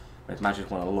 Yeah. Whereas Magic's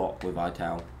won a lot with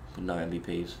Vital, with no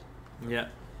MVPs. Yeah.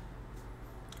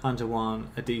 Hunter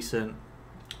won a decent.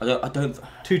 I don't.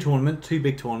 2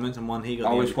 big tournaments, and 1 he got. I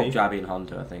the always MVP. swap Jabby and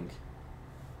Hunter. I think.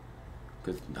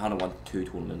 because Hunter won 2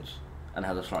 tournaments and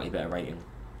has a slightly better rating.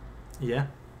 Yeah.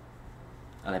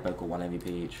 And they both got 1 MVP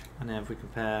each. And then if we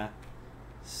compare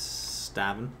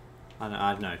Stavin, I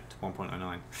don't know, to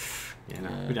 1.09. Yeah, no,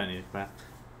 we don't need to compare.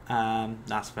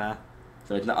 That's fair.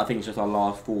 So I think it's just our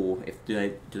last 4.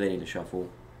 Do they need to shuffle?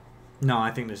 No,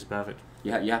 I think this is perfect.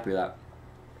 You happy with that?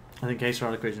 I think Case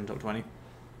Riley in top 20.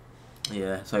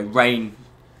 Yeah. So Rain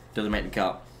doesn't make the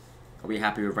cut. Are we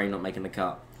happy with Rain not making the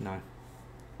cut? No.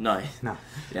 No. No.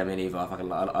 Yeah, me neither.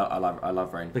 I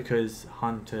love Rain. Because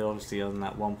Hunter obviously on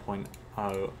that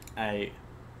 1.08.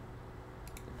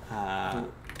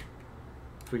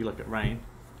 If we look at Rain,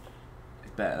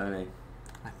 It's better, isn't he?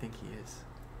 I think he is.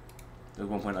 It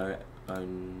was 1.09 or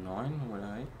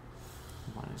 1.08.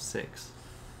 -6.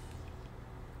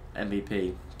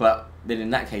 MVP. But then in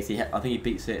that case, I think he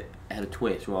beats it ahead of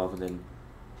Twist rather than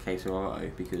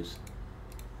Queso because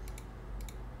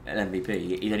an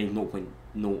MVP, he's only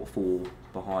 0.04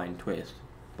 behind Twist,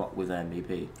 but with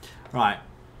MVP. Right.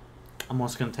 I'm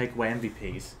also going to take away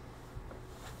MVPs.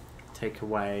 Take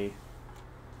away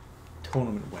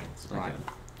tournament wins. Right. Okay.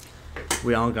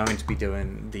 We are going to be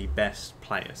doing the best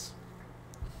players.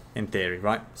 In theory,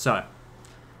 right? So,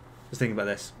 let's think about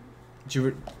this.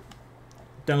 Don't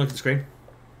look at the screen.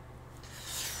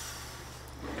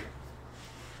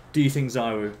 Do you think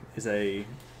Zawu is a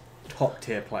top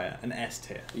tier player, an S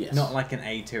tier? Yes. Not like an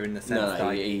A tier in the sense No,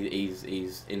 that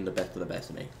he's in the best of the best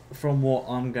to me. from what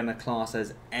I'm going to class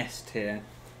as S tier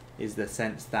is the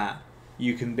sense that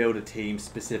you can build a team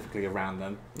specifically around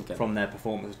them from their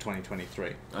performance of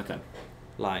 2023. Okay.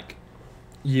 Like,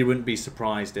 you wouldn't be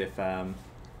surprised if their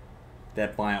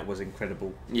buyout was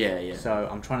incredible. Yeah, yeah. So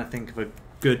I'm trying to think of a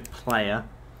good player.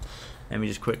 Let me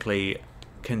just quickly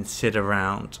consider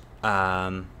around.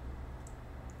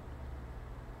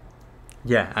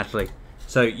 Yeah, actually.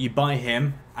 So you buy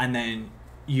him, and then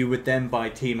you would then buy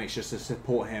teammates just to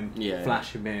support him,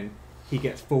 flash him in. He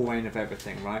gets full reign of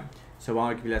everything, right? So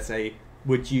arguably, let's say,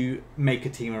 would you make a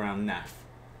team around Naf?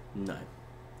 No.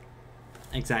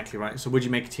 Exactly, right. So would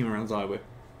you make a team around Zywa?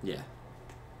 Yeah.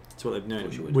 That's what they've known.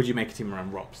 Would. Would you make a team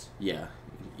around Rops? Yeah.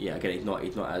 Yeah, again, he's not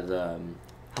as...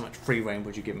 How much free reign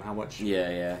would you give him? How much? Yeah,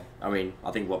 yeah. I mean,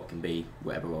 I think Rob can be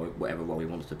whatever role he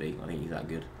wants to be. I think he's that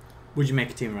good. Would you make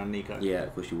a team around Nico? Yeah,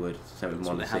 of course you would.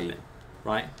 7-1 C.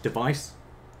 Right? Device?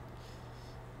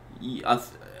 Yeah,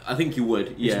 I think you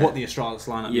would. Yeah. It's what the Astralis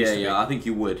lineup used to be. Yeah, I think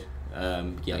you would.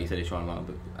 Yeah, you said it's trying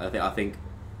to but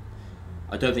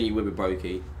I don't think you would with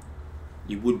Brokey.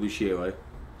 You would with Shiro.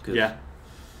 Yeah.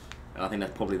 And I think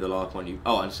that's probably the last one you...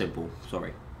 Oh, and S1mple.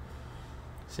 Sorry.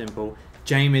 S1mple.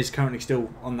 James is currently still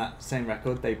on that same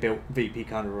record. They built VP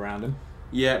kind of around him.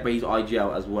 Yeah, but he's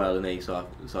IGL as well, isn't he? So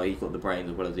he's got the brains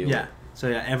as well as the... Yeah. So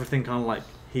yeah, everything kind of like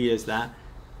he is that.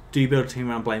 Do you build a team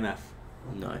around Blame F?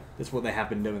 No. That's what they have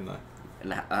been doing though.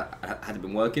 And has it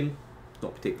been working?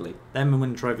 Not particularly. Them and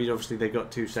winning trophies, obviously they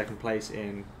got to second place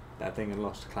in that thing and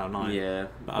lost to Cloud9. Yeah,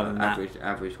 but other than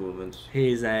average tournaments.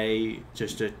 He is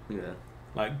just a yeah.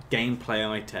 like gameplay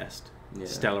eye test. Yeah.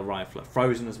 Stellar rifler.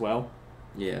 Frozen as well.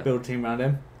 Yeah. Build a team around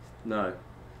him. No.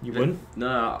 You wouldn't?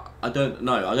 No, I don't.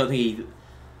 No, I don't think he.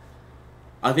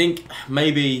 I think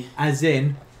maybe. As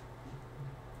in,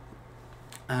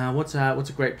 what's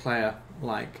a great player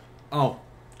like? Oh,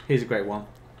 here's a great one.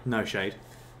 No shade.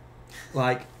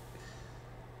 Like,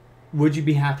 would you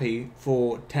be happy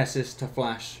for Tessus to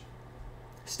flash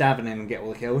Stavin in and get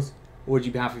all the kills? Or would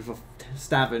you be happy for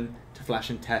Stavin to flash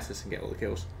in Tessus and get all the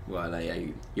kills? Well, yeah,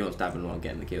 you want Stavin on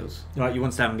getting the kills. Right, you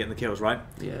want Stavin getting the kills, right?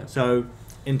 Yeah. So,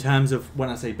 in terms of when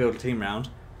I say build a team round,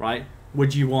 right,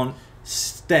 would you want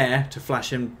Stare to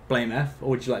flash in Blame F, or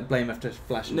would you like Blame F to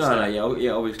flash in Stare?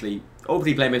 Yeah, obviously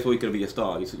Blame F's always going to be your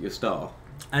star. Your star.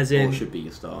 As in, or should be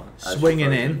your star.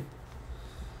 Swinging in,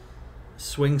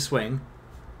 swing.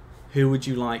 Who would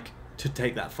you like to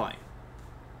take that fight?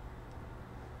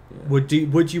 Yeah.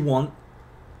 Would you want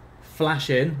Flash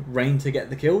in, Rain to get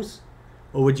the kills,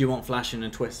 or would you want Flash in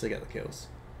and Twist to get the kills?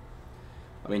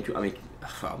 I mean,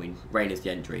 Rain is the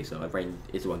entry, so Rain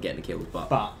is the one getting the kills,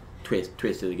 but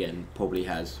Twist again probably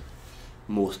has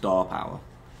more star power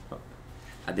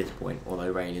at this point.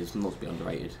 Although Rain is not to be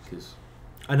underrated because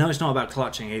I know it's not about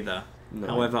clutching either. No.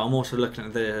 However, I'm also looking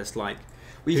at this like.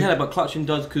 Well, you said about clutching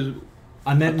does because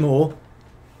I meant more.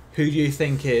 Who do you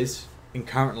think is in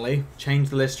currently? Change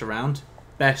the list around.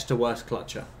 Best to worst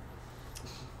clutcher.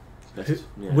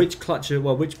 Which clutcher?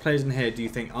 Well, which players in here do you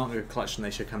think aren't good clutch and they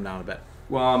should come down a bit?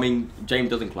 Well, I mean, James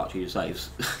doesn't clutch; he just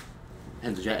saves.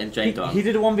 And James time. He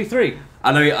did a 1v3.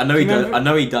 I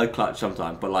know he does clutch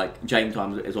sometimes, but like James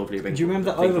time is obviously a big. Do you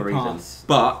remember the overpass?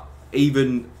 But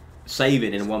even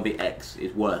saving in a 1vx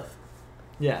is worth.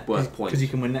 Yeah, worth points because you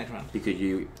can win next round. because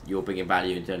you're bringing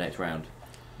value into the next round.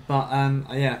 But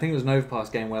yeah, I think it was an overpass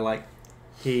game where like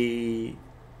they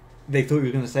thought he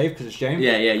was going to save because it's James.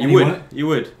 Yeah, you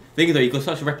would. Thing is though, he's got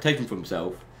such a reputation for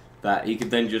himself that he could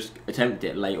then just attempt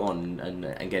it late on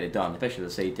and get it done, especially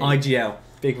the C team. IGL,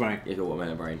 big brain. He's got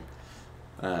what brain.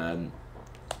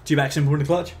 Do you back S1mple in the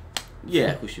clutch?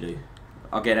 Yeah, of course you do.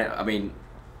 Again, I mean,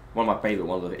 one of my favourite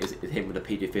ones is him with a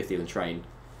PG50 and train,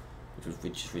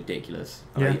 which is ridiculous.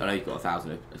 I know he's got a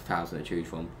thousand to choose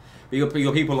from. But you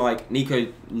got people like Nico,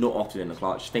 not often in the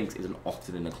clutch. Sphinx isn't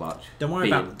often in the clutch. Don't worry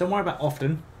about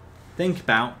often. Think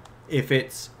about if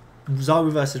it's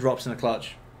Zaru versus Rops in the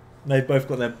clutch. They've both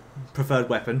got their preferred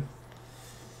weapon.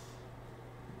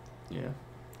 Yeah.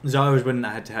 Zaru's winning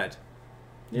that head to head.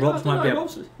 Rops might be able.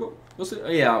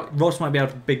 Rops might be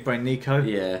able to big brain Nico.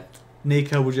 Yeah.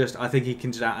 Nico will just. I think he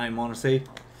can just out aim Monacy.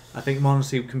 I think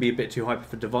Monacy can be a bit too hyper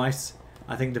for Device.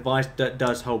 I think Device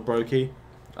does hold Brokey.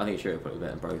 I think Shiro probably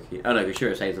better than Brokey. Oh no,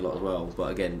 Shiro saves a lot as well.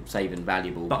 But again, saving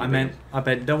valuable. But I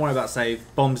bet. Don't worry about save.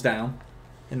 Bombs down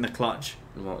in the clutch.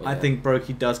 Well, yeah. I think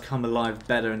Brokey does come alive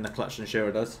better in the clutch than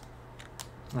Shiro does.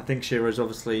 I think Shiro's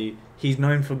obviously he's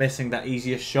known for missing that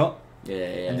easiest shot.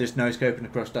 Yeah. And just no scoping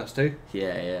across dust too.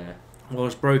 Yeah.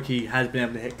 Whilst Brokey has been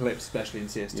able to hit clips, especially in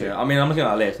CS2. Yeah, I mean, I'm looking at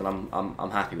that list and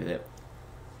I'm happy with it.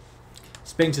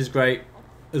 Spinks is great,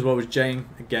 as well as Jane.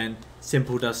 Again,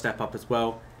 S1mple does step up as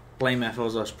well. Blame F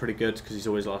is pretty good because he's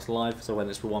always last alive, so when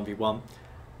it's for 1v1.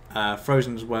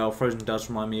 Frozen as well. Frozen does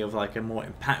remind me of like a more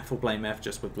impactful Blame F,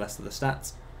 just with less of the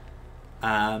stats.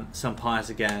 Some Pius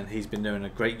again, he's been doing a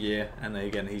great year, and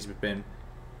again he's been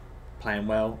playing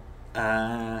well.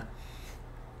 Yeah,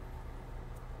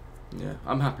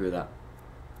 I'm happy with that.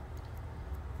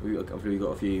 We've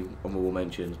got a few honourable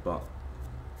mentions, but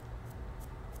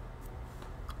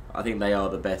I think they are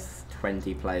the best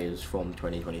 20 players from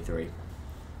 2023.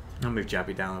 I'll move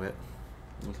Jabby down a bit.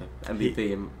 Okay.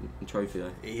 MVP and trophy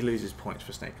though. He loses points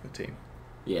for snaking the team.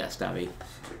 Yeah, Stabby.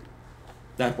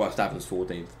 That's why Stabby's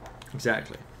 14th.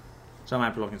 Exactly. So I'm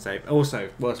happy looking save. Also,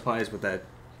 worst part is with their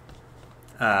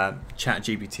chat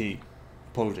GPT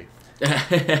apology.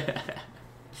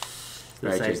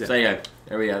 Very true. So yeah,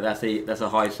 there we go. That's a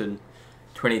Hyson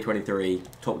 2023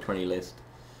 top 20 list.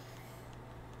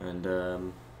 And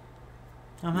I'm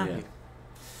happy.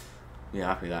 Yeah,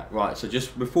 happy with that. Right, so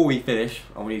just before we finish,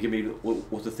 I want you to give me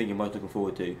what's the thing you're most looking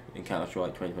forward to in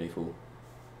Counter-Strike 2024.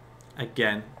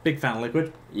 Again, big fan of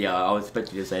Liquid. Yeah, I was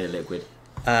expecting you to say the Liquid.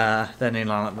 Their new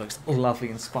lineup looks lovely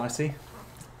and spicy.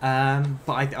 But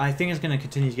I think it's going to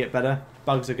continue to get better.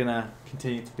 Bugs are going to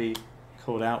continue to be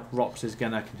called out. Rops is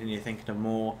going to continue thinking of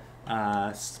more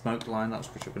smoke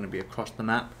lineups, which are going to be across the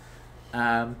map.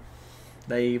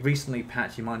 They recently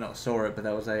patched, you might not have saw it, but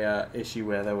there was a issue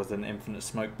where there was an infinite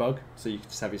smoke bug, so you could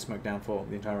just have your smoke down for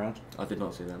the entire round. I did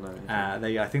not see that,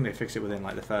 no. I think they fixed it within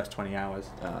like the first 20 hours.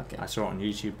 Okay. I saw it on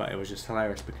YouTube, but it was just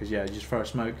hilarious because you just throw a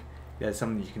smoke, there's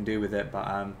something you can do with it,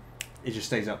 but it just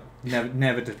stays up,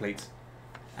 never depletes.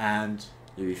 And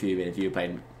you'd be fuming if you were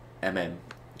playing MM,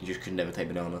 you just could never take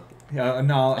banana. Yeah,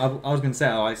 no, I was going to say,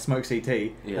 I smoke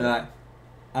CT, and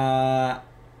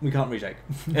we can't retake.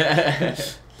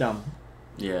 Dumb.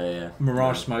 Yeah.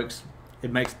 Mirage smokes.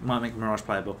 It might make Mirage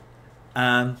playable.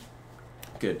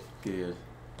 Good. What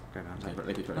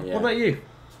Yeah. about you?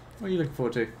 What are you looking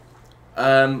forward to?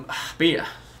 I'm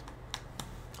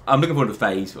looking forward to the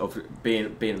phase of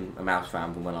being a Mouse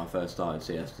fan from when I first started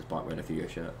CS, despite wearing a Fugo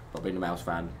shirt. But being a Mouse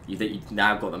fan, you've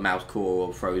now got the Mouse core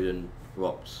of Frozen,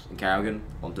 Rops, and Carrigan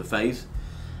onto phase,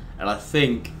 and I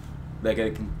think they're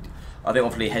going to. I think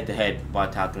obviously head to head,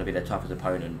 Vital's going to be their toughest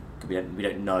opponent. We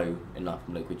don't know enough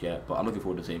from Liquid yet, but I'm looking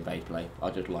forward to seeing phase play.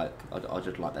 I just like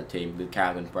that team with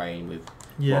Carrigan's brain, with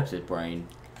Rops' brain.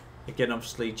 Again,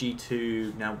 obviously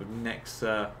G2 now with next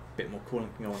bit more calling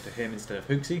can go on to him instead of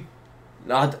Hooksy.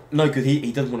 No, because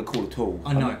he doesn't want to call at all.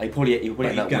 I know. He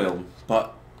probably have that will,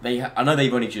 but I know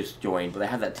they've only just joined, but they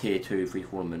have that tier 2 free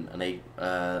tournament, and they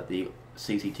the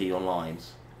CCT onlines,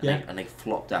 and they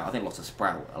flopped out. I think lots of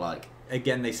Sprout.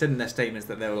 Again, they said in their statements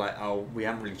that they were like, "Oh, we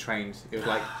haven't really trained."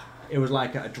 It was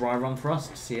like a dry run for us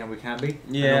to see how we can be.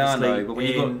 Yeah, I know. But when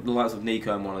you've got the likes of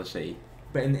Nico and Monacy,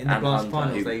 but in the blast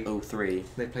finals, they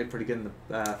played pretty good in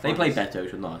the. They played better,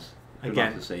 which was nice.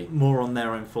 Again, nice to see. More on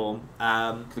their own form.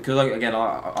 Because again,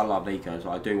 I love Nico, so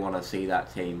I do want to see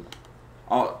that team.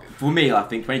 For me, I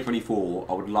think 2024,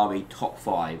 I would love a top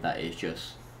 5 that is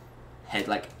just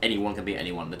like anyone can beat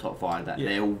anyone in the top 5. That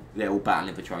they're all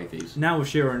battling for trophies. Now with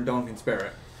Shira and Donk in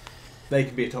Spirit, they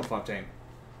could be a top 5 team.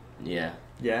 Yeah.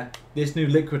 Yeah. This new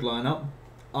Liquid lineup,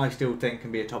 I still think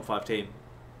can be a top 5 team.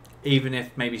 even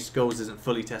if maybe Skulls isn't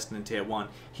fully tested in Tier 1,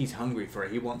 he's hungry for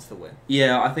it. He wants to win.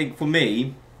 Yeah, I think for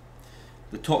me,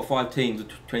 the top 5 teams of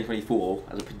 2024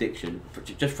 as a prediction,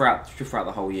 just throughout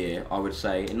the whole year, I would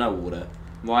say in no order: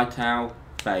 Mytau,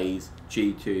 FaZe,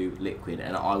 G2, Liquid,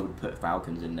 and I would put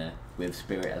Falcons in there with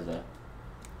Spirit as a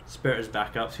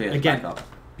backup. Spirit as Again, backup.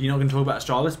 you're not going to talk about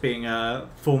Astralis being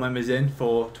 4 members in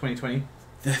for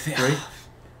 2023.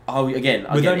 Oh, again,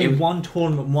 With only one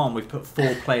tournament won, we've put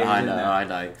 4 players in there. I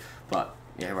know, but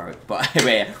yeah, right. But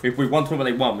yeah, we won tournament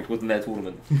they won, which wasn't their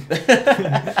tournament.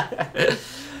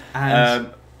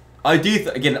 And I do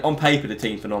again on paper the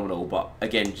team's phenomenal, but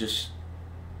again just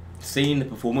seeing the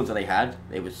performance that they had,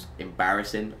 it was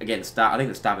embarrassing. Again, I think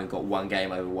the Stavin got one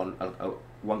game over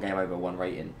one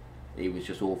rating. It was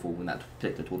just awful in that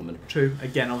particular tournament. true.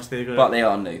 Again, obviously But they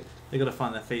are new. They've got to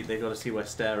find their feet. They've got to see where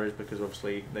Stair is, because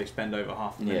obviously they spend over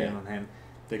 $500,000 on him.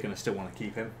 They're going to still want to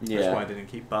keep him. That's why they didn't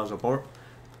keep Buzz or Borup.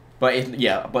 But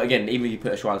again, even if you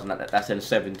put Astralis on that's in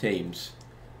 7 teams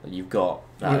that you've got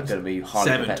that are going to be highly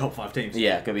 7 top 5 teams.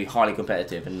 Yeah, going to be highly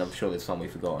competitive, and I'm sure there's some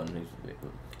we've forgotten.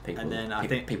 People, and then I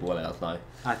think people will let us know.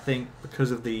 I think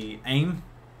because of the aim,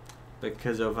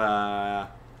 because of all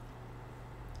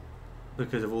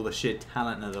the shit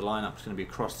talent in the lineup is going to be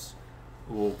across,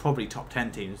 well, probably top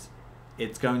 10 teams.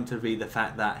 It's going to be the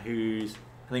fact that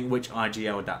which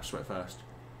IGL adapts to it first.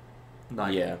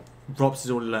 Robs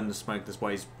has already learned to smoke. That's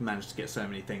why he's managed to get so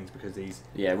many things, because he's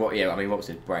I mean, what was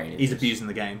his brain? He's abusing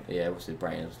the game. Yeah, what's his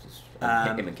brain?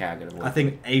 Him and Carrigan. I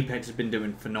think Apex has been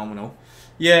doing phenomenal.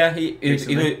 Yeah, he's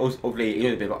obviously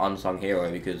a bit of an unsung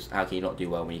hero, because how can you not do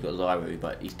well when you got Zyru,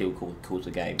 but he still calls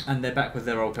the game. And they're back with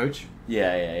their old coach.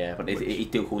 Yeah, but he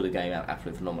still calls the game out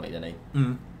absolutely phenomenally, doesn't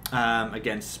he?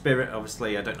 Again, Spirit,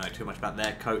 obviously, I don't know too much about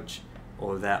their coach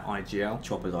or their IGL.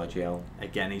 Chopper's IGL.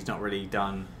 Again, he's not really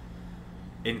done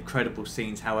incredible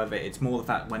scenes. However, it's more the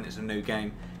fact when it's a new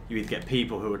game, you either get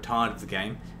people who are tired of the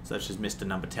game, such as Mr.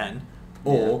 Number 10,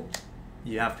 or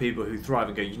you have people who thrive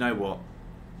and go, you know what?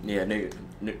 Yeah, new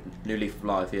leaf of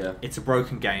life. Yeah, it's a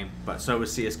broken game, but so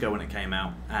was CS:GO when it came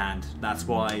out, and that's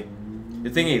why. The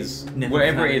thing is,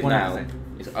 wherever it is now,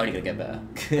 it's only gonna get better.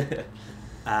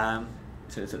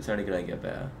 So it's only gonna get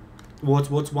better.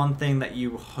 What's one thing that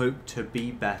you hope to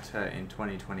be better in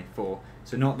 2024?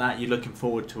 So not that you're looking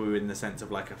forward to in the sense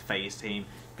of like a FaZe team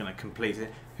going to complete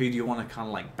it. Who do you want to kind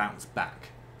of like bounce back?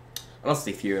 I'd love to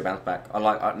see Fury bounce back. I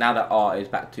like now that Art is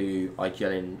back to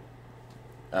IGLing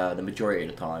the majority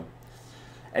of the time.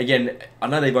 Again, I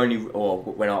know they've only, or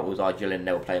when Art was IGLing,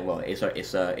 they were playing well. It's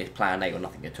plan A or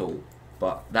nothing at all.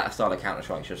 But that style of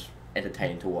Counter-Strike is just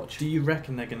entertaining to watch. Do you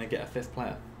reckon they're going to get a 5th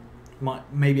player?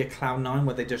 Maybe a Cloud9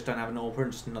 where they just don't have an AWPer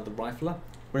and just another rifler?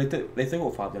 Well, they still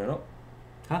got 5, did they not?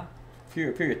 Huh?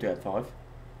 Fury do have 5.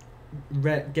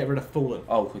 Get rid of Fallen.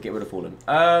 Oh, get rid of Fallen.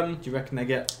 Do you reckon they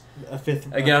get a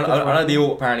 5th? Again, I know the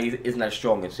AWP apparently isn't as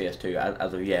strong as CS2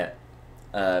 as of yet.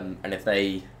 And if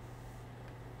they...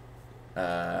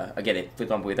 again, for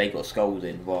example, if they got Skulls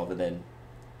in rather than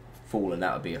Fallen,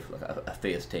 that would be a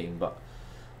fierce team. But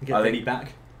get Vinny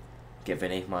back. Get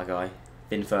Vinny, my guy.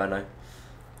 Inferno.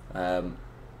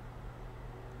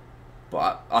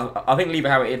 But I think leave it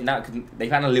how it is now, because they've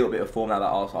had a little bit of form now that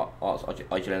Art's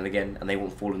IGLing again, and they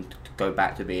want Fallen to go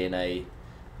back to being a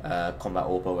combat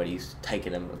AWPer where he's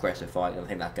taking an aggressive fight, and I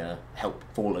think that's going to help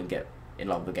Fallen get in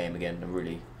love with the game again and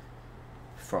really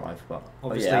thrive. But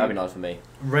yeah, that'd be nice for me.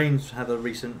 Reigns had a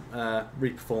recent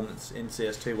re-performance in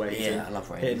CS2 where he's I love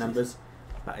Reigns. hitting numbers.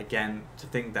 But again, to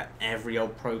think that every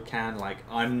old pro can, like,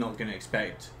 I'm not going to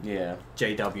expect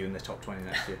JW in the top 20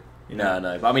 next year. You know?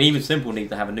 No. But I mean, even S1mple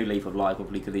needs to have a new leaf of life,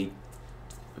 probably, because he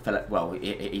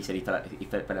said he fell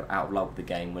out of love with the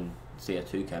game when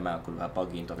CS2 came out because of how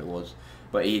buggy and stuff it was.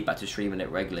 But he's back to streaming it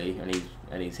regularly,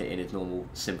 and he's hitting his normal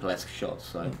S1mple-esque shots.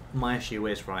 So my issue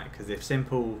is, right, because if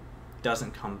S1mple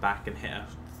doesn't come back and hit a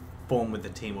form with the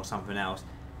team or something else,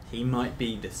 he might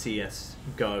be the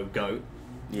CS:GO GOAT.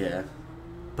 Yeah.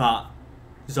 But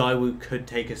Zywu could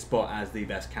take a spot as the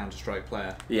best Counter-Strike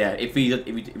player. Yeah, if he doesn't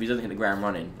hit the ground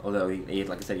running, although he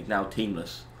like I said, he's now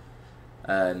teamless.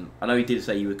 I know he did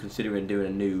say you were considering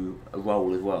doing a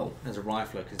role as well. As a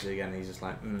rifler, because again, he's just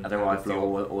like... as a rifler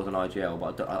or as an IGL,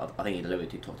 but I think he's a little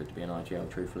bit too toxic to be an IGL,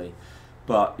 truthfully.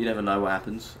 But you never know what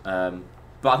happens.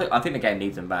 But I think the game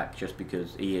needs him back, just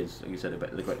because he is, like you said,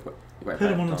 the great Put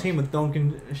him on the team with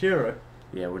Donkin Shiro.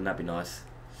 Yeah, wouldn't that be nice?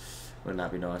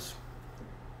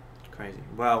 Crazy.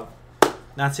 Well,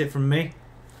 that's it from me.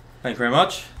 Thank you very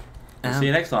much. See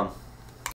you next time.